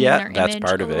clean their that's image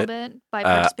part a of little it. bit by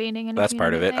participating in a That's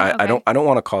part of it. community thing? I don't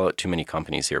want to call it too many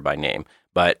companies here by name,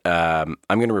 but I'm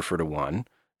going to refer to one.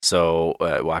 So,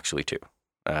 actually 2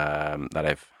 that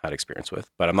I've had experience with,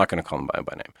 but I'm not going to call them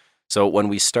by name. So when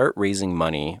we start raising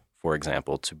money, for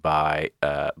example, to buy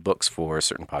books for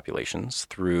certain populations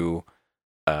through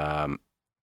a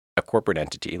corporate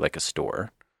entity like a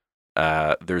store,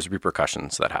 there's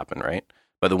repercussions that happen, right?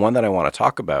 But the one that I want to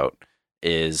talk about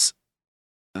is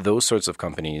those sorts of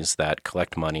companies that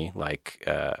collect money, like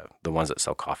the ones that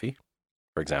sell coffee,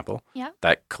 for example,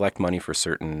 that collect money for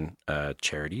certain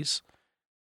charities.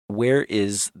 Where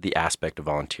is the aspect of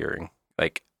volunteering?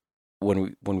 Like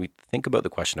when we think about the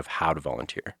question of how to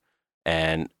volunteer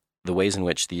and the ways in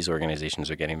which these organizations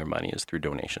are getting their money is through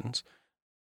donations,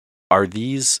 are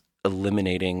these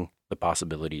eliminating the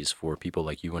possibilities for people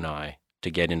like you and I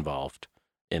to get involved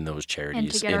in those charities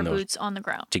and to get our boots on the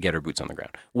ground? To get our boots on the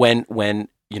ground. When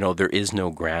there is no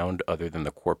ground other than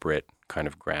the corporate kind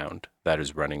of ground that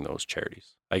is running those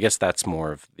charities. I guess that's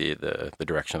more of the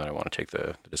direction that I want to take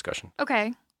the discussion.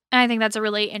 Okay. And I think that's a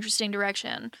really interesting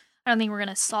direction. I don't think we're going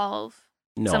to solve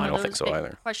some of those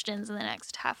big questions in the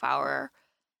next half hour.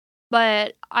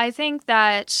 But I think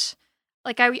that,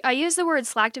 like, I used the word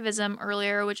slacktivism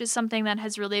earlier, which is something that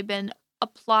has really been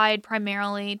applied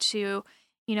primarily to,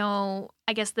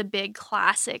 I guess the big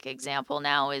classic example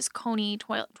now is Kony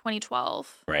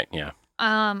 2012. Right, yeah.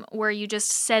 Where you just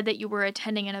said that you were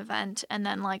attending an event, and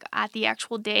then, like, at the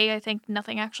actual day, I think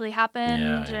nothing actually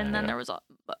happened, and then there was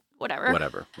whatever.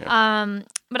 Whatever. Yeah.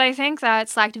 But I think that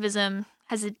slacktivism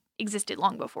has existed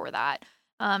long before that.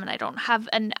 And I don't have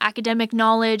an academic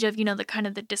knowledge of, the kind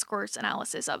of the discourse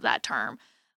analysis of that term.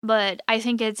 But I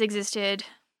think it's existed,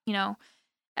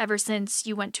 ever since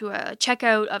you went to a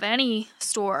checkout of any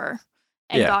store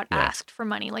and got asked for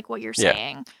money, like what you're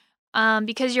saying.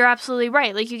 Because you're absolutely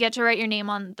right. Like, you get to write your name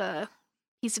on the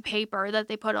piece of paper that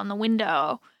they put on the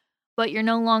window, but you're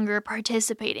no longer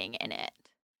participating in it.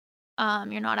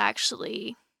 You're not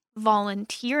actually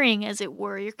volunteering, as it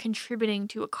were. You're contributing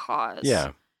to a cause.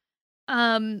 Yeah.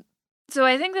 So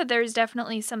I think that there's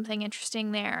definitely something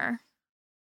interesting there.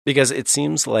 Because it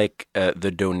seems like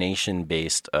the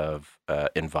donation-based of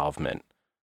involvement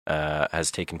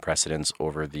has taken precedence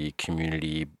over the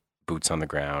community, boots on the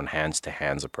ground,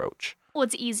 hands-to-hands approach. Well,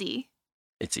 it's easy.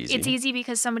 It's easy. It's easy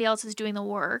because somebody else is doing the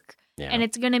work. Yeah. And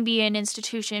it's going to be an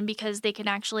institution because they can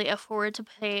actually afford to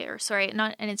pay, or sorry,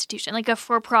 not an institution, like a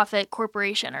for-profit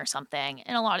corporation or something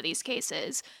in a lot of these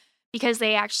cases, because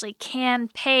they actually can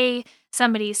pay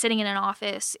somebody sitting in an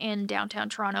office in downtown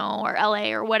Toronto or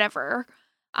LA or whatever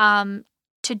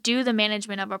to do the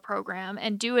management of a program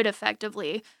and do it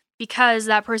effectively because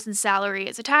that person's salary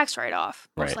is a tax write-off,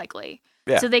 most likely.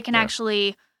 Yeah. So they can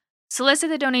actually solicit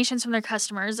the donations from their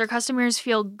customers. Their customers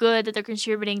feel good that they're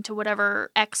contributing to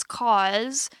whatever X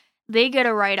cause. They get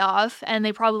a write-off, and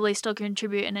they probably still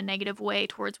contribute in a negative way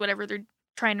towards whatever they're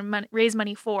trying to raise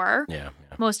money for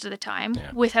most of the time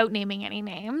without naming any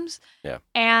names. Yeah.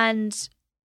 And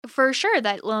for sure,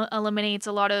 that eliminates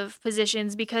a lot of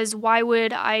positions because why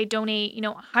would I donate,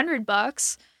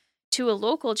 $100 to a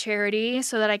local charity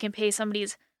so that I can pay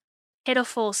somebody's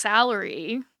pitiful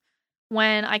salary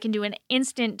when I can do an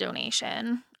instant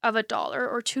donation of $1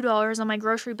 or $2 on my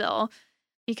grocery bill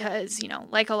because,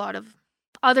 like a lot of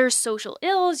other social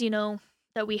ills,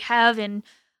 that we have in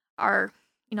our,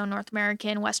 North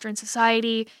American Western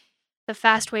society, the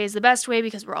fast way is the best way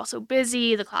because we're all so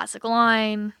busy. The classic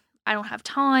line, I don't have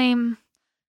time.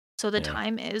 So the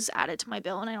time is added to my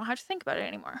bill and I don't have to think about it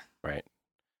anymore. Right.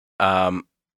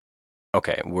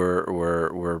 Okay.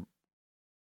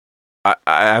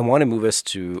 I want to move us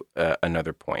to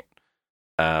another point.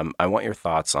 I want your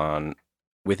thoughts on,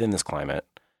 within this climate,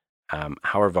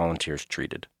 how are volunteers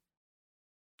treated?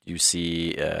 Do you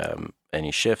see any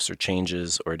shifts or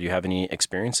changes, or do you have any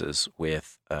experiences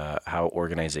with how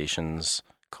organizations,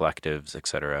 collectives,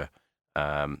 etc.,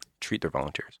 treat their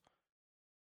volunteers?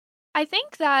 I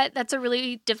think that that's a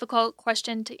really difficult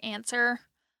question to answer.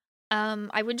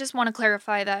 I would just want to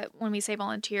clarify that when we say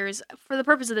volunteers, for the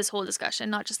purpose of this whole discussion,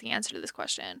 not just the answer to this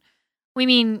question, we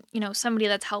mean, somebody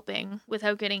that's helping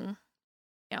without getting,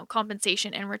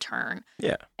 compensation in return.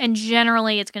 Yeah. And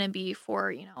generally it's going to be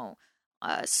for,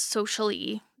 a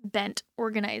socially bent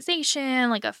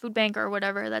organization like a food bank or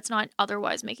whatever that's not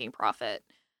otherwise making profit.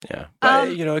 Yeah. But,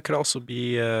 it could also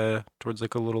be towards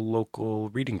like a little local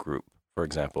reading group, for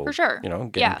example. For sure.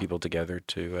 Getting people together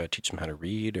to teach them how to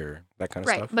read or that kind of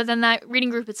stuff. Right. But then that reading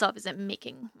group itself isn't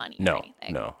making money or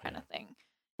anything. No. Kind of thing.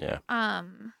 Yeah.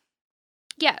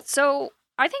 Yeah. So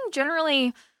I think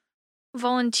generally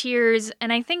volunteers,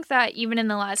 and I think that even in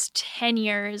the last 10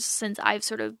 years since I've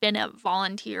sort of been a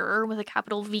volunteer with a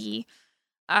capital V,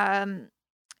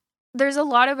 there's a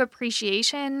lot of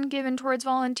appreciation given towards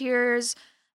volunteers.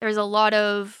 There's a lot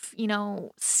of,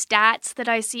 stats that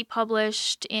I see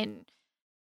published in,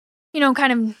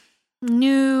 kind of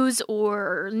news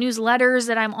or newsletters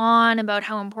that I'm on about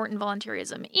how important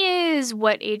volunteerism is,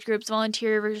 what age groups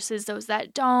volunteer versus those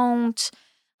that don't,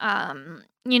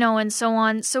 and so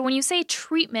on. So when you say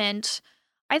treatment,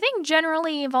 I think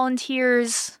generally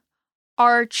volunteers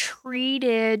are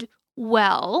treated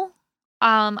well.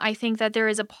 I think that there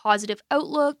is a positive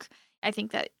outlook. I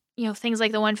think that, things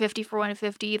like the 150 for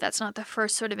 150, that's not the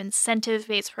first sort of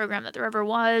incentive-based program that there ever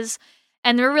was.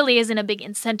 And there really isn't a big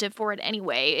incentive for it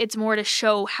anyway. It's more to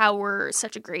show how we're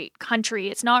such a great country.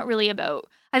 It's not really about,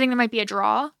 I think there might be a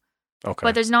draw. Okay.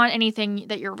 But there's not anything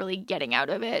that you're really getting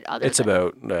out of it. It's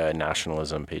about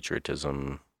nationalism,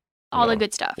 patriotism. All the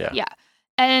good stuff. Yeah.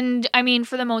 And I mean,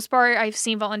 for the most part, I've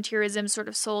seen volunteerism sort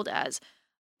of sold as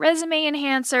resume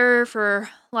enhancer for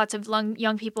lots of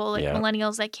young people, like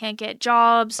millennials that can't get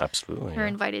jobs. Absolutely. They're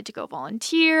invited to go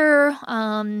volunteer,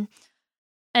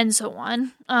 and so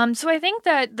on. So I think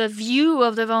that the view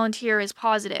of the volunteer is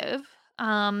positive.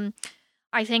 I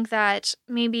think that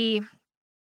maybe,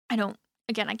 I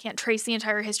can't trace the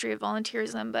entire history of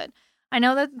volunteerism, but I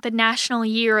know that the national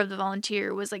year of the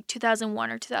volunteer was like 2001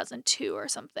 or 2002 or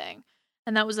something.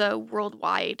 And that was a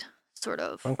worldwide sort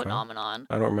of phenomenon.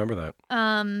 I don't remember that.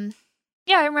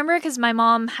 Yeah, I remember because my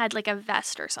mom had like a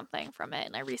vest or something from it,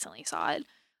 and I recently saw it.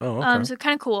 Oh, okay. So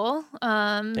kind of cool.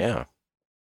 Yeah.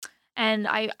 And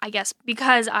I guess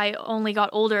because I only got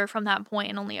older from that point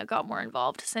and only got more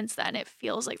involved since then, it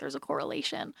feels like there's a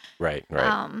correlation. Right.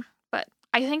 But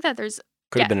I think that there's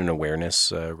could have been an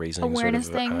awareness raising sort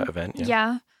of event.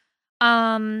 Yeah.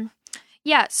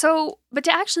 Yeah. So, but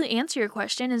to actually answer your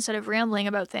question instead of rambling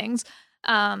about things,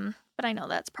 but I know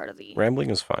that's part of the rambling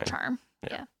is fine. Charm.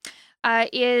 Yeah.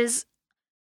 Is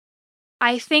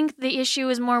I think the issue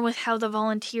is more with how the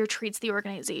volunteer treats the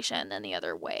organization than the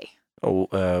other way. Oh,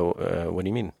 what do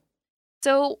you mean?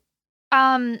 So,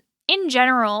 in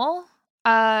general,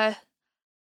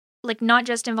 like not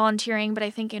just in volunteering, but I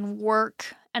think in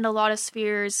work and a lot of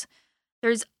spheres,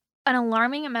 there's an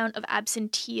alarming amount of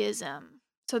absenteeism.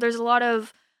 So there's a lot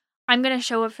of, I'm going to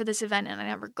show up for this event and I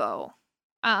never go.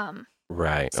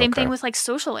 Right. Same okay. thing with like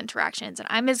social interactions. And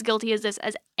I'm as guilty as this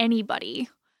as anybody.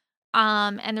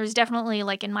 And there's definitely,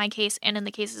 like in my case and in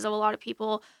the cases of a lot of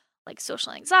people, like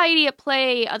social anxiety at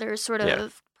play, other sort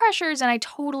of pressures. And I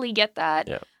totally get that.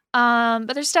 Yeah.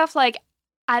 But there's stuff like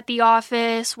at the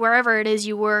office, wherever it is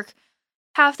you work,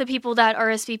 half the people that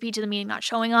RSVP to the meeting not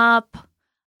showing up,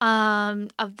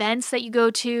 events that you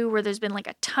go to where there's been like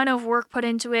a ton of work put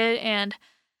into it and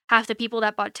half the people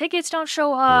that bought tickets don't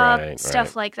show up,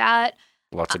 stuff like that.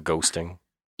 Lots of ghosting.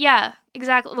 Yeah,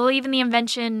 exactly. Well, even the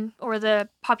invention or the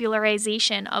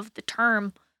popularization of the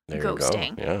term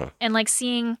ghosting. Yeah. And like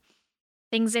seeing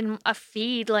things in a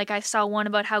feed, like I saw one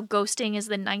about how ghosting is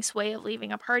the nice way of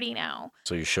leaving a party now.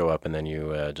 So you show up and then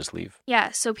you just leave.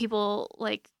 Yeah, so people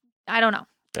like, I don't know.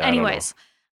 Yeah, Anyways,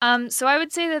 so I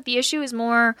would say that the issue is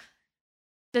more,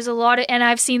 there's a lot of, and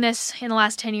I've seen this in the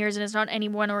last 10 years and it's not any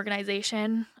one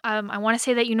organization. I want to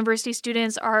say that university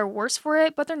students are worse for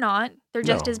it, but they're not. They're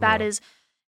just as bad as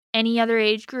any other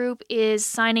age group is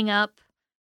signing up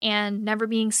and never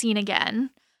being seen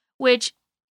again, which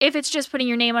if it's just putting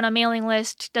your name on a mailing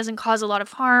list doesn't cause a lot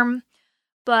of harm.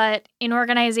 But in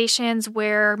organizations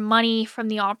where money from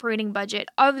the operating budget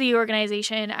of the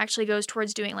organization actually goes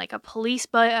towards doing like a police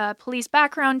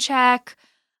background check,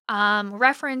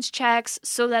 reference checks,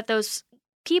 so that those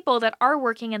people that are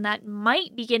working and that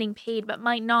might be getting paid but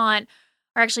might not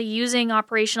are actually using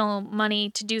operational money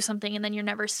to do something and then you're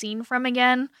never seen from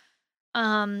again.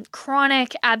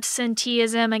 Chronic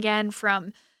absenteeism, again,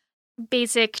 from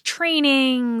basic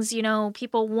trainings,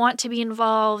 people want to be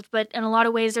involved, but in a lot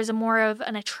of ways there's a more of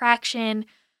an attraction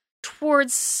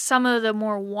towards some of the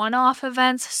more one-off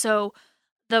events. So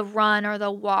the run or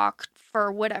the walk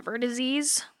for whatever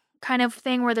disease kind of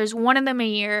thing where there's one of them a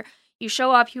year. You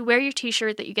show up, you wear your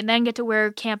t-shirt that you can then get to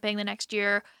wear camping the next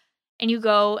year, and you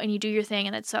go and you do your thing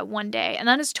and it's one day. And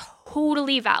that is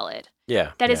totally valid.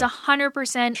 Yeah. That is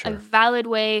 100% a valid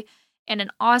way and an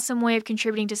awesome way of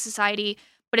contributing to society.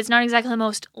 But it's not exactly the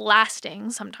most lasting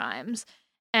sometimes.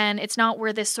 And it's not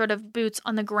where this sort of boots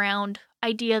on the ground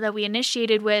idea that we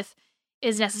initiated with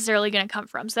is necessarily going to come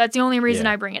from. So that's the only reason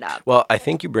I bring it up. Well, I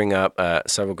think you bring up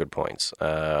several good points.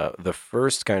 The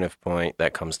first kind of point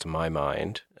that comes to my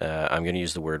mind, I'm going to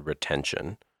use the word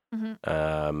retention.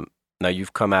 Mm-hmm. Now,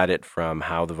 you've come at it from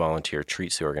how the volunteer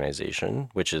treats the organization,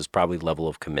 which is probably level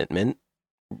of commitment.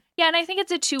 Yeah, and I think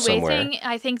it's a two-way thing.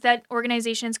 I think that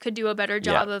organizations could do a better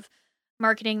job of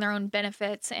marketing their own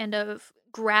benefits and of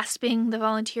grasping the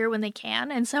volunteer when they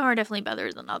can, and some are definitely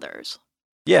better than others.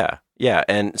 Yeah,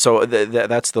 and so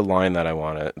that's the line that I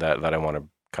want to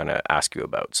kind of ask you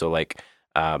about. So, like,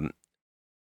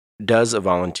 does a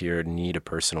volunteer need a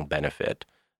personal benefit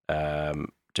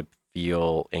to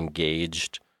feel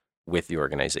engaged with the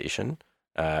organization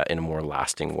in a more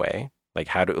lasting way? Like,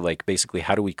 how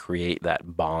do we create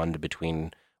that bond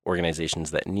between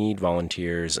organizations that need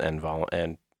volunteers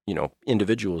and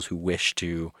individuals who wish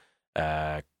to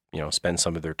spend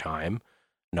some of their time,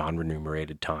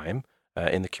 non-remunerated time,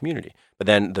 in the community? But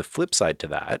then the flip side to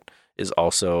that is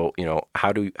also,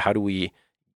 how do we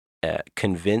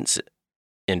convince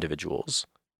individuals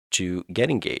to get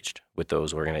engaged with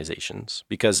those organizations?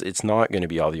 Because it's not going to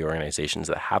be all the organizations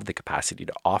that have the capacity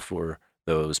to offer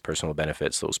those personal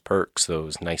benefits, those perks,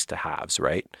 those nice to haves,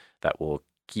 right? That will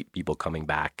keep people coming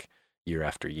back year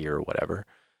after year or whatever.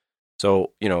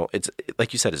 So, it's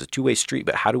like you said, it's a two-way street,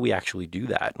 but how do we actually do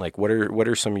that? Like, what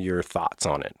are some of your thoughts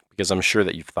on it? Because I'm sure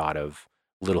that you've thought of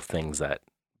little things that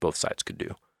both sides could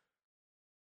do.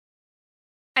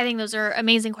 I think those are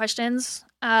amazing questions.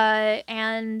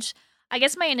 And I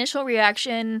guess my initial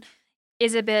reaction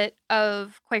is a bit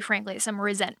of, quite frankly, some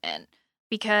resentment,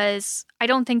 because I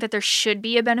don't think that there should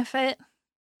be a benefit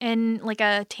in like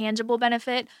a tangible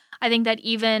benefit. I think that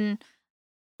even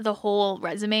the whole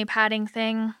resume padding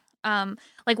thing,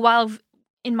 while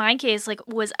in my case,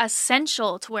 was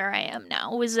essential to where I am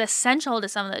now, was essential to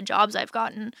some of the jobs I've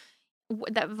gotten,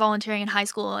 that volunteering in high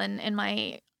school and in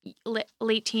my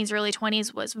late teens, early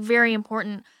 20s was very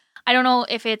important. I don't know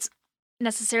if it's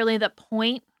necessarily the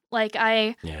point.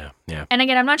 Yeah. And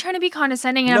again, I'm not trying to be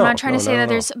condescending, and I'm not trying to say that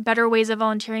there's better ways of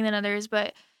volunteering than others,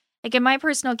 but like in my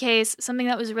personal case, something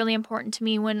that was really important to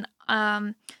me when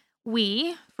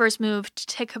we first moved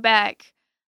to Quebec,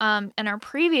 and our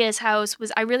previous house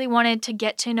was, I really wanted to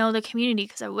get to know the community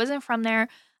because I wasn't from there.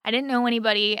 I didn't know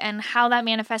anybody, and how that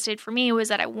manifested for me was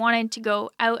that I wanted to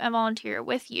go out and volunteer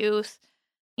with youth,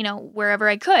 wherever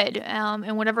I could,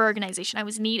 in whatever organization I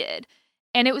was needed.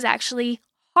 And it was actually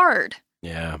hard.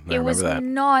 Yeah, I it remember was that.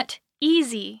 not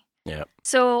easy. Yeah.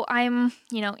 So I'm,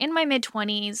 in my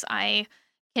mid-20s. I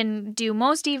can do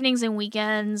most evenings and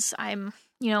weekends. I'm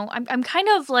kind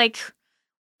of like,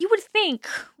 you would think,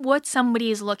 what somebody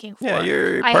is looking for. Yeah,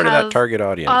 you're part of that target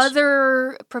audience.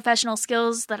 Other professional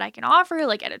skills that I can offer,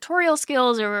 like editorial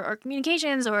skills or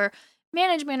communications or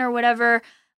management or whatever.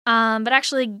 But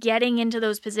actually getting into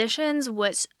those positions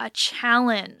was a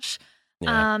challenge.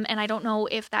 Yeah. And I don't know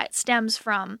if that stems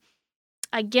from,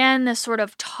 again, this sort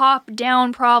of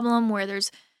top-down problem where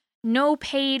there's no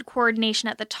paid coordination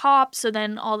at the top, so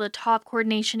then all the top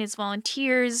coordination is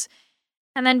volunteers.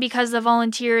 And then because the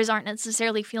volunteers aren't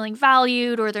necessarily feeling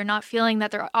valued, or they're not feeling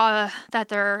that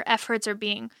their efforts are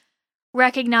being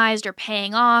recognized or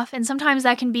paying off. And sometimes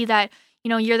that can be that,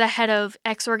 you're the head of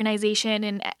X organization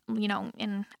in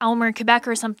Elmer, Quebec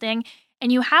or something,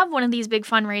 and you have one of these big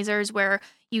fundraisers where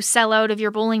you sell out of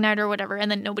your bowling night or whatever, and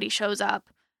then nobody shows up.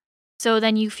 So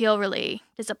then you feel really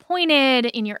disappointed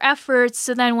in your efforts.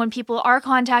 So then when people are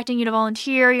contacting you to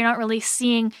volunteer, you're not really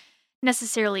seeing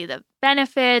necessarily the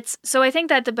benefits. So I think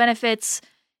that the benefits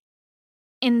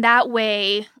in that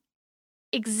way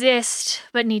exist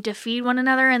but need to feed one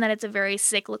another, and that it's a very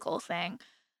cyclical thing.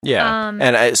 Yeah.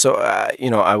 And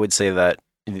I would say that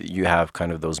you have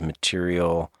kind of those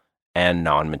material and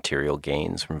non-material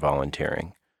gains from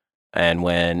volunteering. And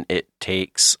when it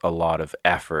takes a lot of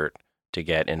effort to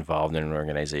get involved in an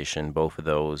organization, both of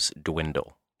those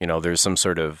dwindle. There's some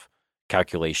sort of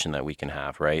calculation that we can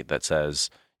have, right? That says,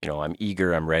 I'm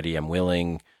eager, I'm ready, I'm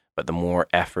willing, but the more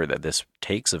effort that this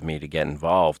takes of me to get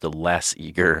involved, the less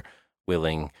eager,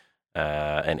 willing,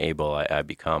 and able I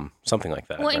become. Something like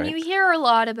that. Well, right? And you hear a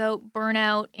lot about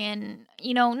burnout in,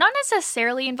 not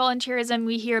necessarily in volunteerism.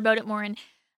 We hear about it more in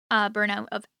burnout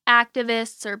of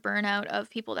activists or burnout of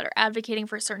people that are advocating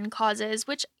for certain causes,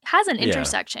 which has an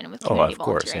intersection with community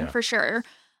volunteering for sure.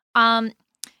 And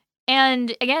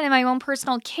again, in my own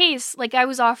personal case, like I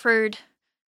was offered,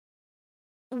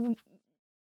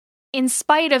 in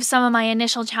spite of some of my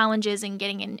initial challenges in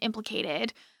getting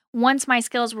implicated, once my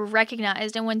skills were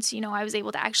recognized and once, I was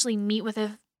able to actually meet with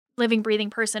a living, breathing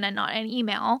person and not an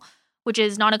email, which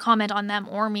is not a comment on them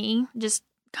or me, just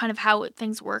kind of how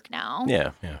things work now.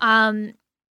 Yeah.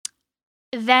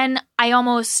 Then I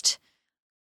almost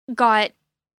got,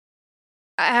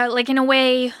 in a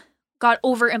way, got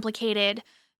over-implicated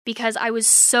because I was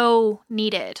so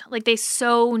needed. Like, they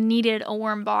so needed a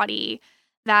warm body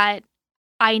that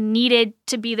I needed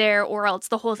to be there or else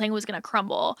the whole thing was going to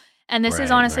crumble. And this is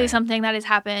honestly something that has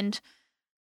happened,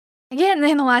 again,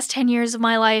 in the last 10 years of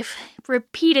my life,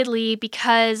 repeatedly,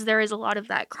 because there is a lot of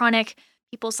that chronic,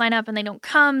 people sign up and they don't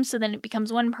come, so then it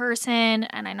becomes one person.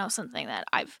 And I know something that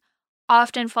I've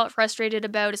often felt frustrated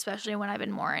about, especially when I've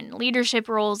been more in leadership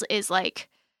roles, is like,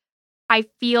 I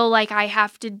feel like I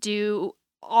have to do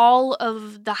all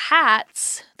of the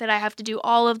hats, that I have to do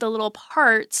all of the little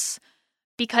parts,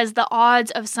 because the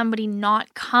odds of somebody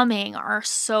not coming are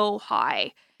so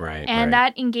high. Right. And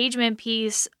that engagement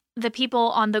piece, the people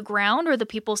on the ground or the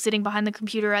people sitting behind the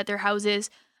computer at their houses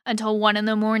until 1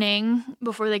 a.m.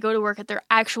 before they go to work at their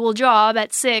actual job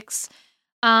at 6,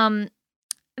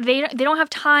 they don't have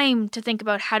time to think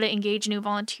about how to engage new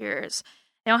volunteers.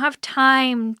 They don't have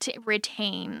time to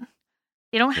retain.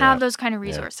 They don't have those kind of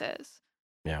resources.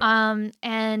 Yeah.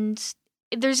 And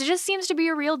there just seems to be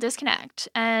a real disconnect.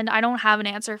 And I don't have an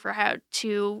answer for how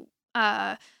to,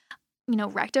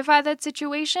 rectify that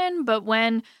situation. But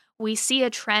when we see a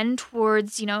trend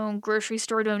towards, grocery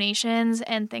store donations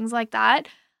and things like that,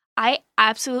 I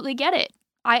absolutely get it.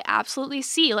 I absolutely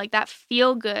see like that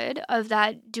feel good of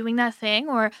that, doing that thing,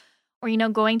 or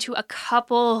going to a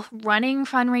couple running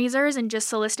fundraisers and just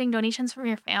soliciting donations from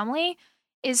your family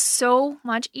is so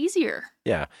much easier.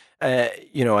 Yeah.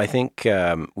 I think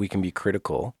we can be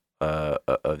critical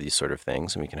of these sort of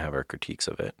things, and we can have our critiques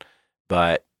of it.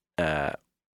 But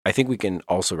I think we can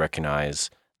also recognize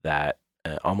that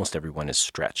almost everyone is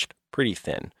stretched pretty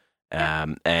thin.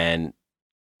 And,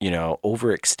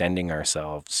 overextending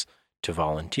ourselves to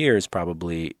volunteer is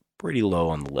probably pretty low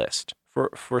on the list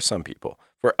for some people.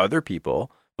 For other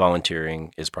people,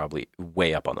 volunteering is probably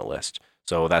way up on the list.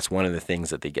 So that's one of the things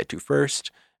that they get to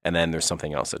first, and then there's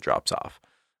something else that drops off.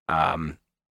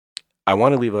 I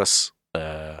want to leave us, we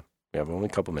have only a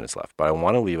couple minutes left, but I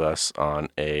want to leave us on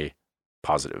a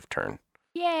positive turn.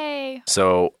 Yay!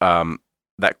 So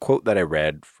that quote that I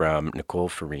read from Nicole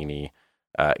Farini,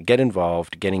 get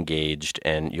involved, get engaged,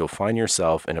 and you'll find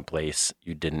yourself in a place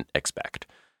you didn't expect.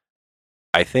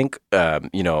 I think,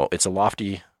 it's a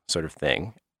lofty sort of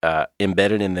thing,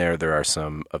 embedded in there are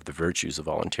some of the virtues of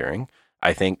volunteering.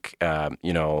 I think, the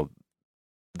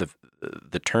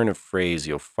turn of phrase,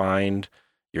 you'll find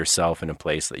yourself in a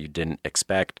place that you didn't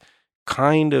expect,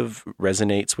 kind of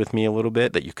resonates with me a little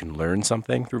bit, that you can learn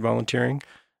something through volunteering,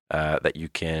 that you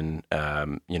can,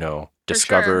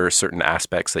 discover certain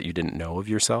aspects that you didn't know of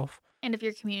yourself. And of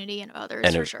your community and of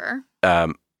others, for sure.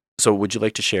 So would you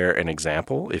like to share an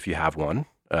example, if you have one,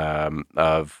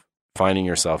 of finding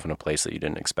yourself in a place that you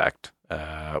didn't expect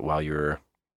while you're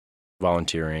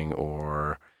volunteering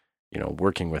or,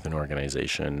 working with an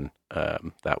organization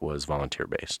that was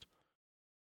volunteer-based?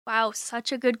 Wow,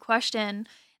 such a good question.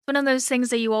 It's one of those things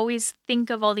that you always think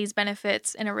of all these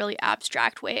benefits in a really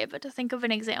abstract way, but to think of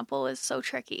an example is so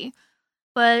tricky.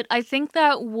 But I think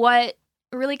that what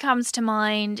really comes to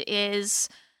mind is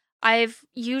I've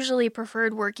usually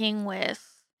preferred working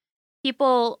with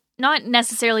people not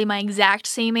necessarily my exact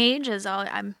same age, as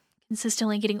I'm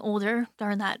consistently getting older.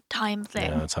 Darn that time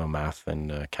thing. Yeah, that's how math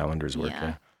and calendars work.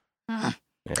 Yeah,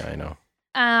 I know.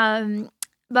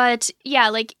 But yeah,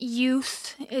 like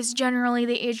youth is generally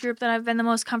the age group that I've been the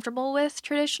most comfortable with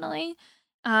traditionally.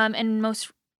 And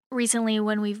most recently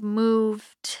when we've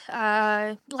moved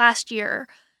last year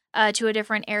to a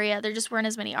different area, there just weren't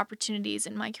as many opportunities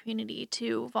in my community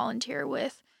to volunteer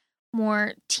with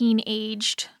more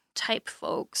teen-aged type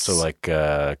folks. So like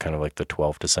kind of like the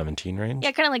 12 to 17 range?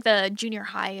 Yeah, kind of like the junior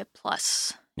high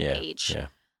plus age. Yeah.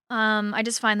 I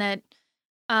just find that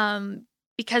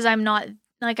because I'm not,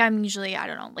 like I'm usually, I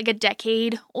don't know, like a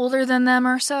decade older than them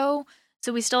or so.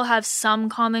 So we still have some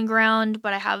common ground,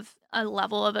 but I have a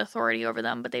level of authority over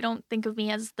them, but they don't think of me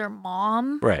as their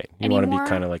mom. Right. You want to be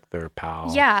kind of like their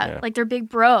pal. Yeah, like their big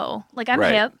bro. Like I'm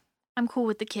hip. I'm cool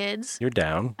with the kids. You're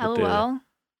down. LOL.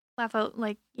 Laugh out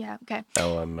like, yeah, okay.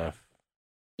 LMF.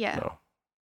 Yeah. No.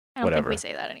 I don't think we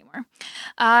say that anymore.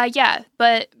 Yeah,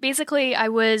 but basically I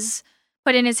was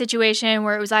put in a situation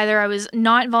where it was either I was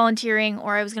not volunteering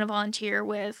or I was going to volunteer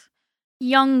with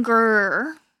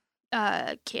younger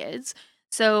kids.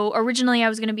 So originally I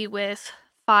was going to be with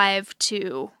 5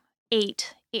 to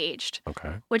 8 aged.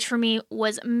 Okay. Which for me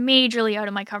was majorly out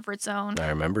of my comfort zone. I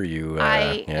remember you.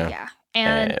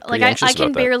 And like I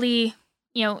can barely,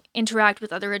 interact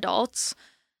with other adults.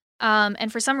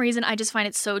 And for some reason I just find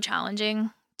it so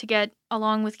challenging to get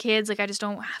along with kids. Like I just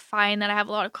don't find that I have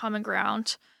a lot of common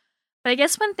ground. But I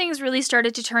guess when things really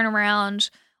started to turn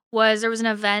around was there was an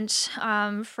event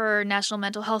for National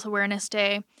Mental Health Awareness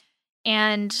Day,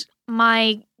 and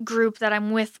my group that I'm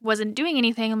with wasn't doing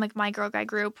anything. I'm like my girl guy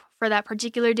group for that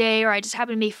particular day, or I just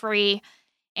happened to be free,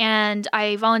 and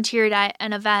I volunteered at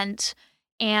an event,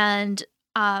 and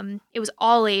it was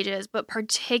all ages, but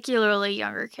particularly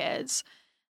younger kids.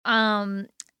 And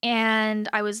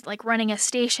I was like running a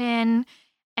station,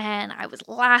 and I was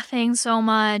laughing so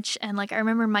much, and like I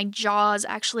remember my jaws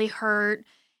actually hurt,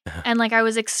 and like I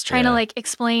was trying to like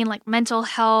explain like mental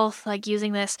health, like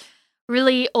using this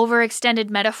really overextended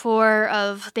metaphor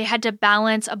of they had to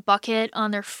balance a bucket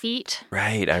on their feet.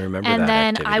 Right, I remember that. And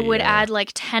then activity, I would add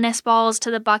like tennis balls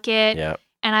to the bucket. Yeah.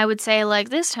 And I would say like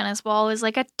this tennis ball is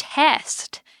like a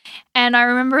test. And I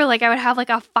remember like I would have like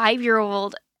a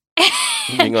 5-year-old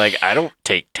being like, I don't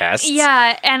take tests.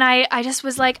 Yeah, and I just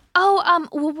was like, oh,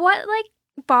 what like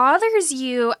bothers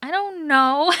you? I don't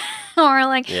know. Or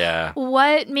like,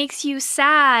 what makes you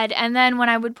sad? And then when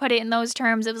I would put it in those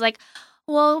terms, it was like,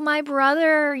 well, my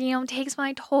brother, takes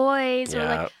my toys, or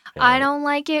like, I don't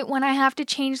like it when I have to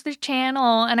change the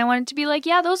channel. And I wanted to be like,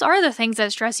 yeah, those are the things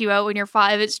that stress you out when you're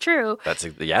 5. It's true. That's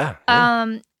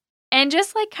and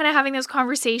just like kind of having those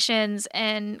conversations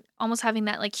and almost having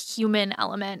that like human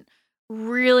element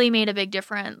really made a big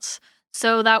difference.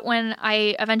 So that when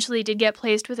I eventually did get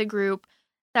placed with a group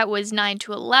that was 9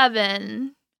 to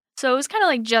 11, so it was kind of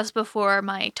like just before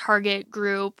my target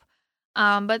group.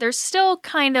 But they're still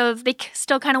they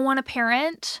still kind of want a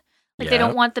parent. Like they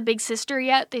don't want the big sister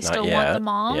yet. They still want the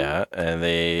mom. Yeah, and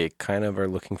they kind of are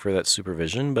looking for that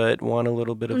supervision, but want a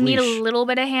little bit of need leash. A little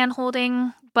bit of hand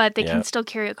holding, but they can still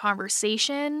carry a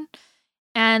conversation.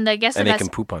 And I guess they can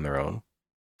poop on their own.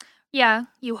 Yeah,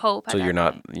 you hope. So you're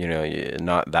not,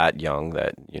 not that young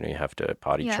that you have to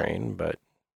potty train, but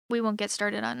we won't get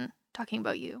started on talking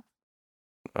about you.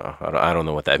 I don't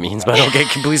know what that means, but okay,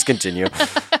 please continue.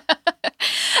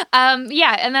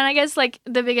 And then I guess like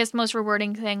the biggest, most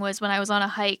rewarding thing was when I was on a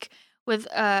hike with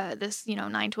this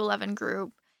 9 to 11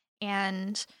 group,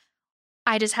 and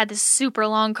I just had this super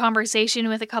long conversation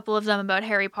with a couple of them about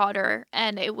Harry Potter,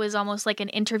 and it was almost like an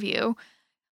interview.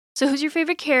 So who's your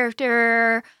favorite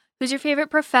character? Who's your favorite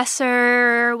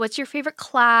professor? What's your favorite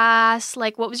class?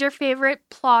 Like, what was your favorite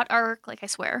plot arc? Like, I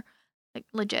swear, like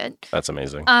legit. That's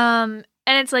amazing. And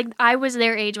it's like I was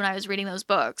their age when I was reading those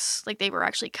books. Like they were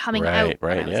actually coming out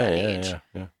when I was that age.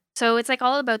 Yeah. So it's like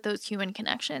all about those human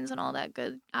connections and all that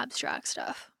good abstract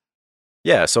stuff.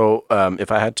 Yeah. So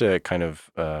if I had to kind of,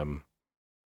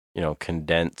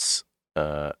 condense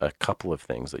a couple of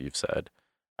things that you've said,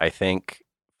 I think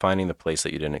finding the place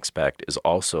that you didn't expect is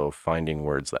also finding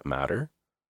words that matter.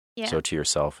 Yeah. So to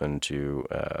yourself and to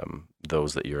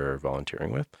those that you're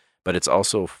volunteering with. But it's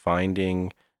also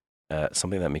finding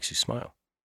something that makes you smile.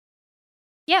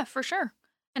 Yeah, for sure.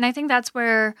 And I think that's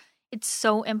where it's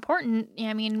so important.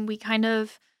 I mean, we kind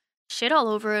of shit all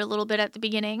over it a little bit at the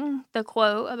beginning, the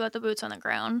quote about the boots on the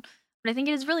ground. But I think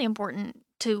it is really important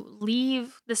to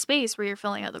leave the space where you're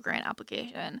filling out the grant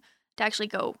application to actually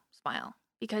go smile,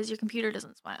 because your computer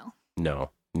doesn't smile.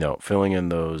 No. Filling in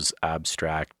those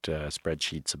abstract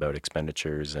spreadsheets about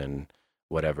expenditures and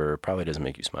whatever probably doesn't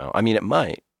make you smile. I mean, it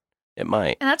might.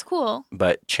 And that's cool.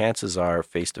 But chances are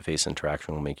face-to-face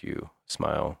interaction will make you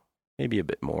smile maybe a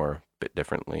bit more, a bit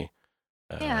differently.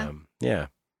 Yeah.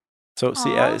 So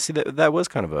see that was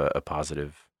kind of a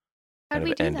positive kind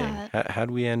of ending.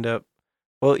 How'd we end up?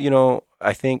 Well,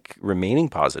 I think remaining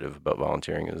positive about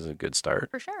volunteering is a good start.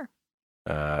 For sure.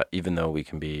 Even though we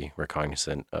can be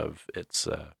cognizant of its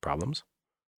problems.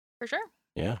 For sure.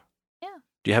 Yeah. Yeah.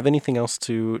 Do you have anything else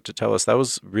to tell us? That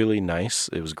was really nice.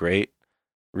 It was great.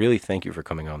 Really, thank you for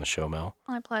coming on the show, Mel.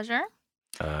 My pleasure.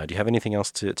 Do you have anything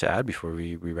else to add before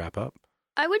we wrap up?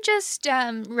 I would just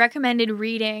recommended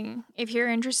reading if you're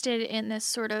interested in this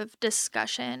sort of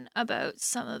discussion about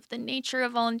some of the nature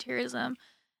of volunteerism,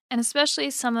 and especially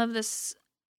some of this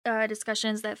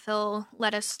discussions that Phil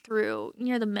led us through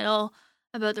near the middle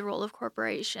about the role of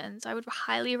corporations. I would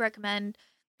highly recommend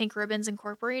Pink Ribbons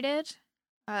Incorporated.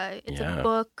 It's a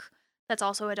book that's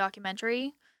also a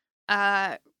documentary.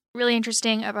 Really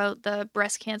interesting about the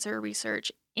breast cancer research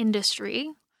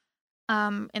industry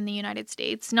in the United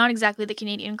States. Not exactly the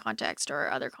Canadian context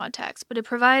or other context, but it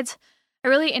provides a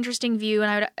really interesting view, and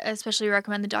I would especially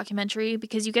recommend the documentary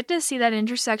because you get to see that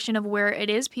intersection of where it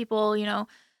is people,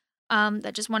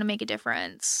 that just want to make a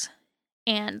difference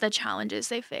and the challenges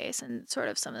they face and sort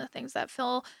of some of the things that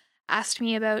Phil asked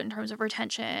me about in terms of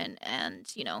retention and,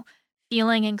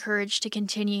 feeling encouraged to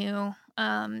continue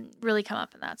really come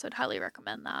up in that. So I'd highly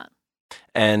recommend that.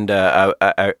 And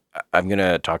I'm going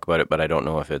to talk about it, but I don't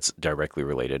know if it's directly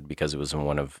related because it was in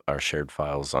one of our shared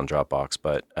files on Dropbox,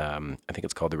 but I think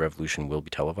it's called The Revolution Will Be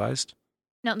Televised.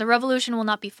 No, The Revolution Will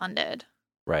Not Be Funded.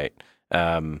 Right.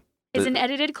 It's an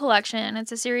edited collection.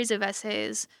 It's a series of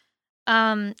essays.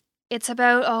 It's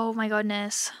about, oh my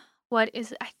goodness, what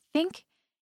is it? I think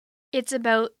it's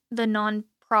about the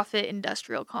nonprofit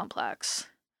industrial complex.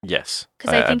 Yes,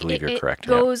 because I think believe you're correct. It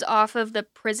goes off of the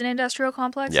prison industrial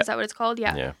complex. Is that what it's called?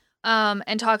 Yeah.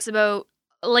 And talks about,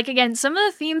 again, some of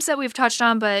the themes that we've touched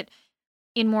on, but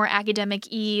in more academic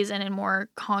ease and in more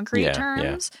concrete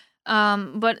terms.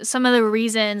 But some of the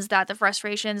reasons that the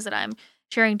frustrations that I'm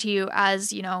sharing to you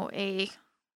as, a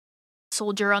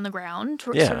soldier on the ground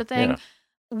sort of thing,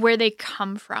 where they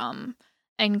come from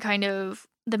and kind of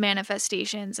the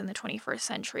manifestations in the 21st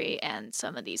century and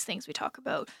some of these things we talk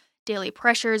about. Daily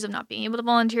pressures of not being able to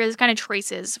volunteer. This kind of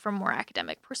traces from more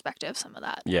academic perspective some of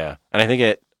that. Yeah. And I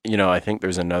think I think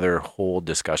there's another whole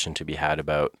discussion to be had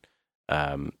about,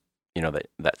 that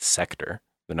sector,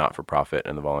 the not-for-profit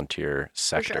and the volunteer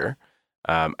sector.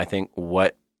 Sure. I think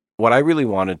what I really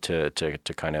wanted to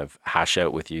kind of hash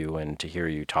out with you and to hear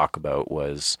you talk about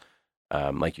was,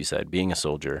 like you said, being a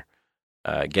soldier,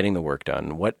 getting the work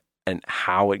done, what and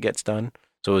how it gets done.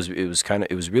 So it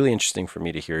was really interesting for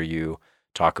me to hear you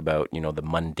talk about, the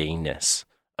mundaneness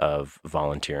of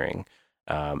volunteering.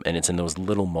 And it's in those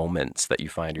little moments that you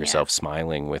find yourself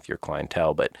smiling with your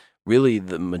clientele. But really,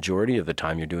 the majority of the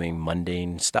time, you're doing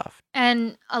mundane stuff.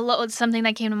 And something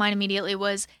that came to mind immediately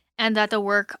was, and that the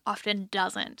work often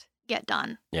doesn't get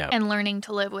done. Yeah. And learning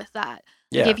to live with that.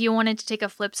 If you wanted to take a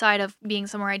flip side of being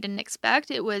somewhere I didn't expect,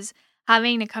 it was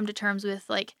having to come to terms with,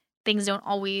 things don't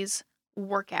always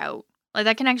work out.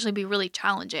 That can actually be really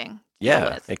challenging.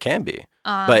 Yeah, it can be.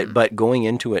 But going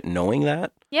into it knowing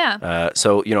that. Yeah.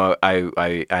 So,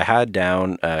 I had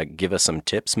down, give us some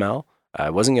tips, Mel. I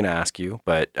wasn't going to ask you,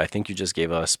 but I think you just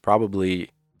gave us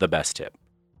probably the best tip.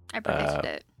 I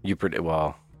predicted it.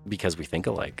 Well, because we think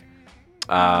alike.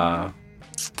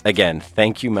 Again,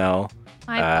 thank you, Mel.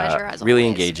 My pleasure, as really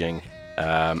always. Engaging.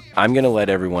 I'm going to let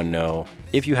everyone know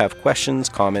if you have questions,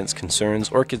 comments, concerns,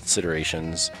 or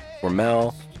considerations for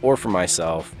Mel or for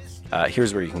myself.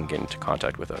 Here's where you can get into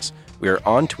contact with us. We are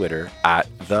on Twitter at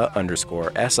 @the_SIM_POD.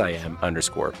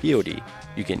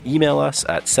 You can email us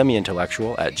at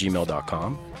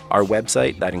semiintellectual@gmail.com. Our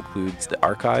website that includes the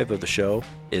archive of the show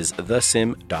is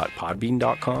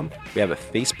thesim.podbean.com. We have a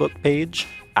Facebook page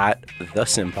at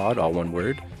thesimpod, all one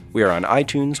word. We are on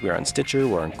iTunes, we are on Stitcher,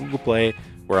 we're on Google Play,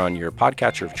 we're on your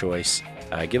podcatcher of choice.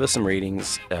 Give us some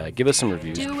ratings, give us some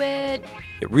reviews. Do it.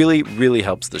 It really, really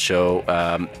helps the show.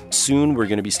 Soon we're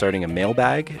going to be starting a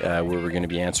mailbag where we're going to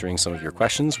be answering some of your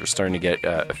questions. We're starting to get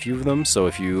a few of them. So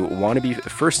if you want to be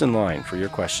first in line for your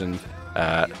question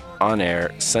on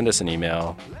air, send us an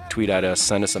email, tweet at us,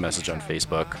 send us a message on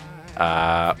Facebook.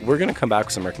 We're going to come back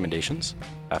with some recommendations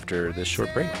after this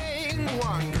short break.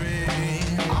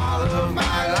 All of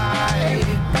my life,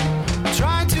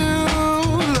 trying to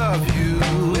love you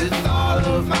with all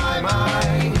of my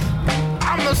mind.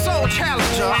 I'm the soul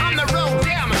challenger, I'm the road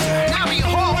damager. Now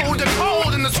behold the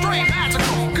cold and the straight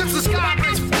magical. Cause the sky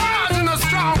brings fires and the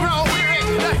strong grow weary.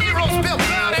 The heroes built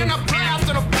blood in the blast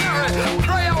and the fury.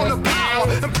 Pray on the power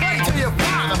and pray to your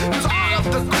father. Cause all of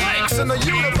the quakes in the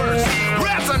universe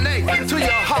resonate to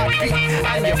your heartbeat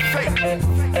and your faith.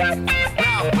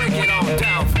 Now break it on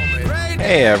down for me.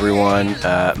 Hey everyone,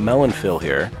 Mel and Phil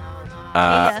here.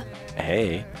 Yeah.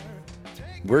 Hey,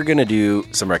 we're going to do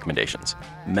some recommendations.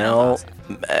 Mel,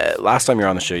 last time you were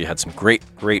on the show, you had some great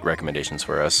recommendations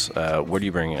for us. What are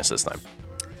you bringing us this time?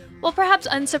 Well, perhaps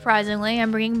unsurprisingly,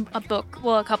 I'm bringing a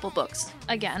couple books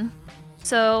again.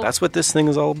 So That's what this thing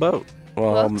is all about.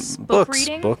 Well, Book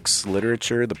reading? books,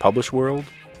 literature, the published world,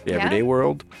 the everyday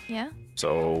world. yeah.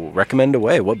 So recommend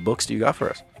away. What books do you got for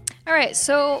us? All right,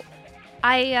 so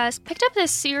I picked up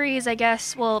this series, I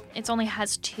guess. Well, it only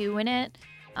has 2 in it.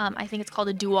 I think it's called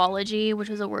a duology, which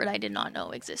is a word I did not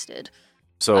know existed.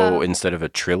 So instead of a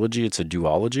trilogy, it's a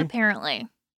duology? Apparently.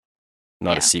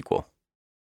 Not yeah. a sequel.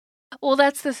 Well,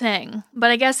 that's the thing.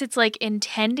 But I guess it's like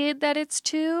intended that it's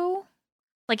 2.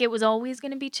 Like it was always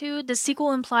going to be 2. Does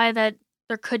sequel imply that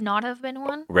there could not have been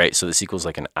one? Right, so the sequel's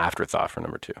like an afterthought for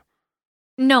number 2.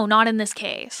 No, not in this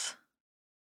case.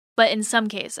 But in some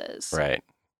cases. Right.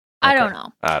 I Okay. don't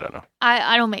know. I don't know.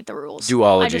 I don't make the rules.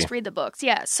 Duology. I just read the books.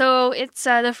 Yeah. So it's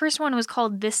the first one was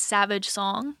called This Savage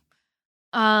Song.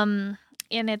 And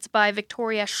it's by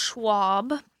Victoria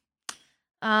Schwab.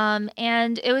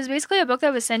 And it was basically a book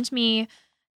that was sent to me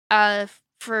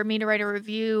for me to write a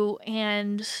review,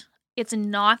 and it's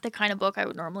not the kind of book I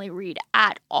would normally read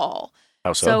at all.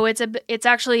 How so? So it's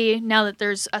actually, now that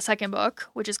there's a second book,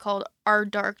 which is called Our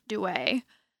Dark Duet,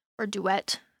 or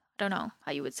Duet. I don't know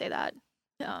how you would say that.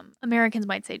 Americans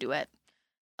might say duet.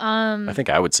 I think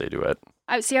I would say duet.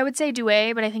 I would say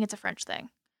duet, but I think it's a French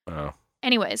thing. Oh.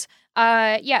 Anyways,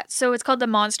 so it's called the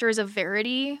Monsters of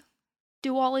Verity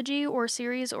duology or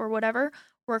series or whatever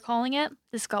we're calling it.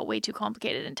 This got way too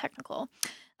complicated and technical.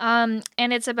 And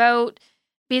it's about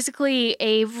basically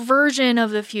a version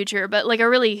of the future, but like a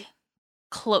really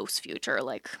close future,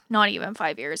 like not even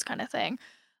 5 years kind of thing,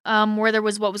 where there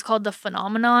was what was called the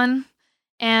phenomenon.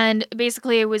 And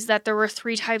basically it was that there were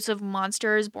 3 types of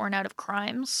monsters born out of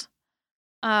crimes.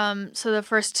 So the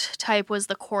first type was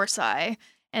the Corsai,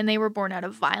 and they were born out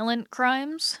of violent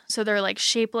crimes. So they're like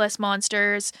shapeless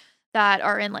monsters that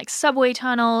are in like subway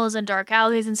tunnels and dark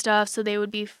alleys and stuff. So they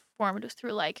would be formed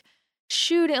through like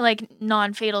shooting, like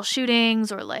non-fatal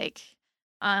shootings, or like,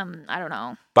 I don't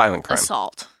know, Violent crime.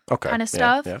 assault Yeah, kind of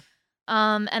stuff. yeah.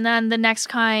 And then the next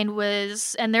kind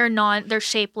was, and they're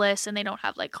shapeless and they don't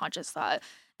have like conscious thought.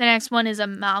 The next one is a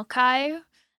Maokai,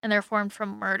 and they're formed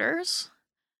from murders.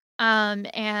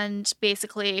 And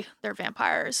basically they're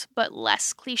vampires, but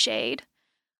less cliched.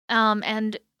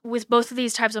 And with both of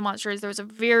these types of monsters, there's a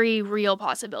very real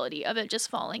possibility of it just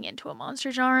falling into a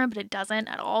monster genre, but it doesn't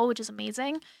at all, which is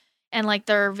amazing. And like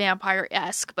they're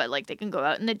vampire-esque, but like they can go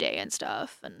out in the day and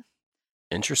stuff, and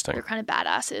Interesting. they're kind of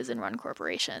badasses and run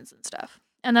corporations and stuff.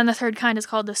 And then the third kind is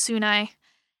called the Sunai.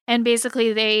 And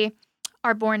basically they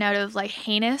are born out of like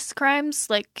heinous crimes,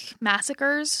 like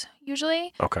massacres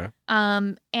usually. Okay.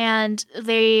 And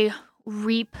they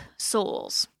reap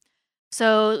souls.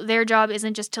 So their job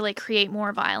isn't just to like create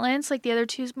more violence like the other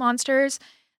 2 monsters.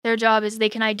 Their job is they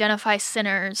can identify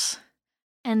sinners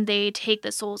and they take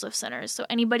the souls of sinners. So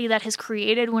anybody that has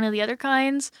created one of the other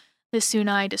kinds, the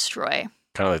Sunai destroy.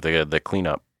 Kind of like the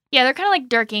cleanup. Yeah, they're kind of like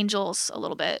dark angels a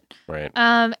little bit. Right.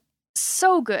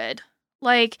 So good.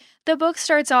 Like the book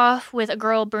starts off with a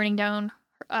girl burning down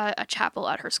a chapel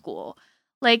at her school.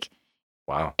 Like,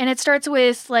 Wow. and it starts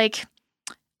with like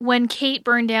when Kate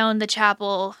burned down the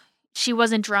chapel, she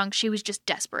wasn't drunk, she was just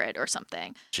desperate or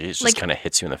something. Jeez, just like, kind of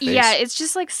hits you in the face. Yeah, it's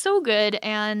just like so good,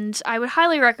 and I would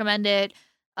highly recommend it.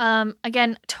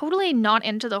 Again, totally not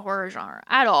into the horror genre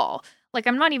at all. Like,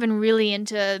 I'm not even really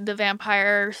into the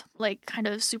vampire, like, kind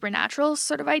of supernatural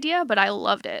sort of idea, but I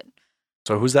loved it.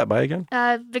 So who's that by again?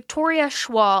 Victoria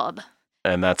Schwab.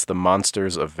 And that's The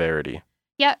Monsters of Verity.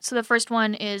 Yeah, so the first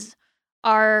one is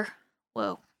The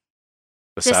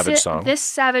Savage Song. This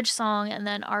Savage Song, and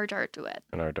then Our Dark Duet.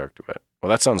 And Our Dark Duet. Well,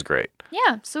 that sounds great.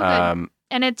 Yeah, so good.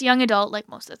 And it's young adult, like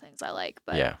most of the things I like,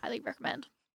 but yeah. highly recommend.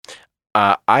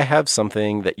 I have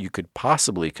something that you could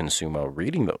possibly consume while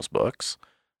reading those books.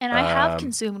 And I have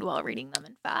consumed while reading them,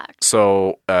 in fact.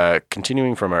 So,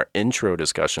 continuing from our intro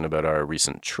discussion about our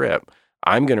recent trip,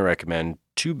 I'm going to recommend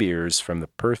 2 beers from the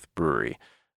Perth Brewery.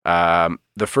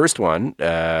 The first one,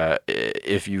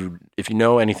 if you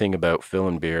know anything about Phil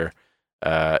and beer,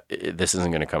 this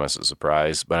isn't going to come as a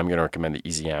surprise, but I'm going to recommend the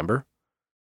Easy Amber.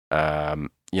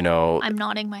 I'm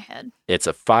nodding my head. It's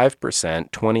a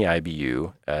 5%, 20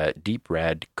 IBU, deep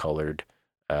red colored,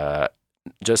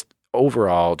 just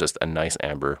overall, just a nice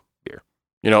amber beer.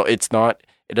 It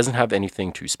doesn't have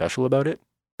anything too special about it,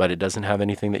 but it doesn't have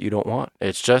anything that you don't want.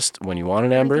 It's just when you want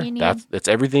an amber, it's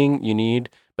everything you need,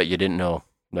 but you didn't know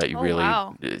that you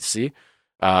see.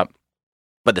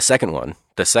 But the second one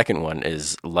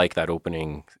is like that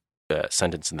opening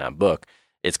sentence in that book.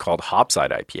 It's called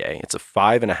Hopside IPA. It's a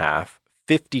 5.5,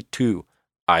 52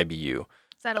 IBU. Is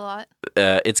that a lot?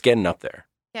 It's getting up there.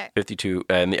 Okay. 52,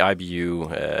 and the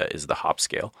IBU is the hop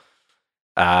scale.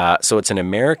 So it's an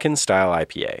American style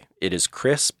IPA. It is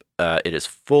crisp. It is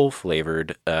full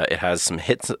flavored. It has some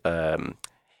hints of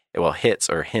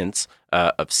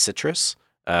citrus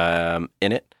in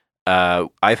it.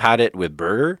 I've had it with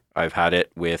burger. I've had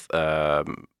it with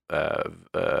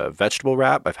vegetable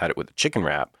wrap. I've had it with a chicken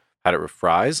wrap. Had it with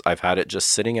fries. I've had it just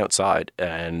sitting outside,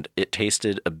 and it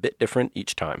tasted a bit different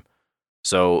each time.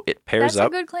 So it pairs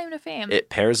up. That's a good claim to fame.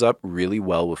 It pairs up really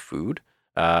well with food.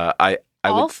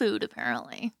 Food,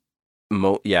 apparently.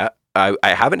 I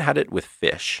haven't had it with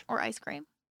fish. Or ice cream.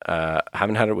 I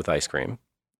haven't had it with ice cream.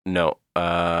 No.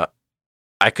 I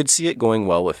could see it going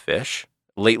well with fish.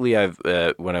 Lately,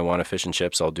 when I want a fish and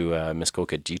chips, I'll do a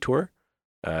Muskoka detour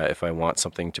if I want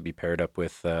something to be paired up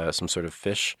with some sort of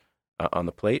fish on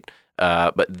the plate.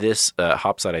 But this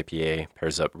Hopside IPA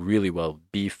pairs up really well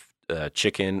beef,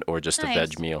 chicken, or just a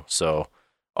veg meal. So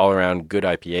all around good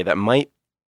IPA.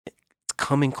 It's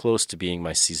coming close to being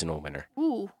my seasonal winner.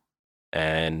 Ooh.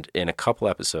 And in a couple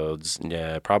episodes,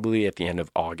 probably at the end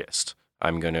of August,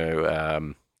 I'm going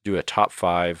to do a top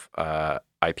 5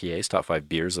 IPAs, top 5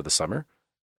 beers of the summer.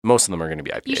 Most of them are going to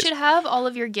be IPAs. You should have all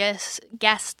of your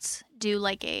guests do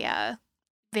like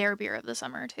their beer of the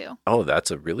summer too. Oh, that's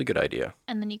a really good idea.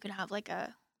 And then you could have like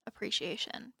a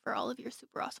appreciation for all of your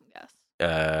super awesome guests.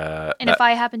 If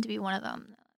I happen to be one of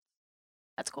them,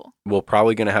 that's cool. We're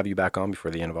probably going to have you back on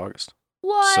before the end of August.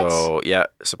 What? So, yeah,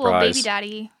 surprise.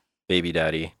 Well, Baby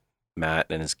daddy, Matt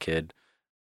and his kid.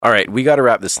 All right, we got to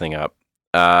wrap this thing up.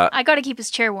 I got to keep his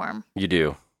chair warm. You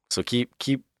do. So keep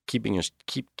keeping on.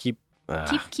 Keep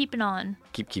keeping on.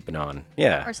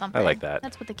 Yeah. Or something. I like that.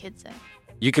 That's what the kids say.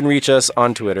 You can reach us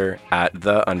on Twitter at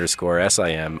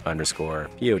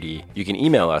 @the_SIM_POD. You can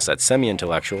email us at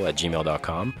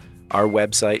semiintellectual@gmail.com. Our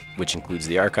website, which includes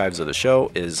the archives of the show,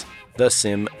 is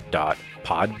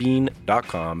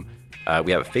thesim.podbean.com.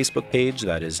 We have a Facebook page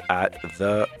that is at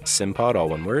the Simpod, all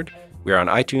one word. We're on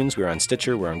iTunes, we're on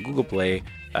Stitcher, we're on Google Play.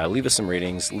 Leave us some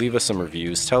ratings, leave us some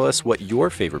reviews. Tell us what your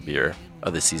favorite beer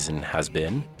of the season has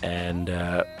been, and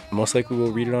most likely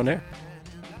we'll read it on air.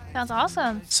 Sounds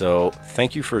awesome. So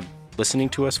thank you for listening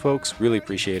to us, folks. Really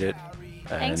appreciate it.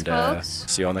 Thanks, folks.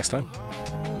 See you all next time.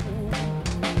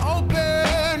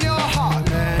 Open your heart,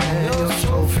 man. You're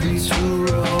so free to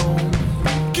roam.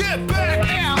 Get back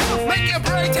now. Make your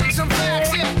brain take some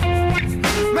facts in.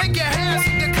 Make your hands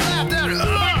to clap that.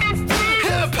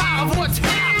 Hear the power of what's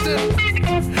happening.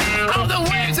 All the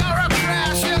waves are a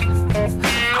crashing.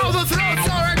 All the throats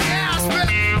are a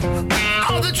gasping.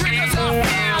 All the triggers are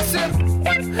passing.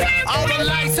 All the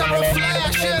lights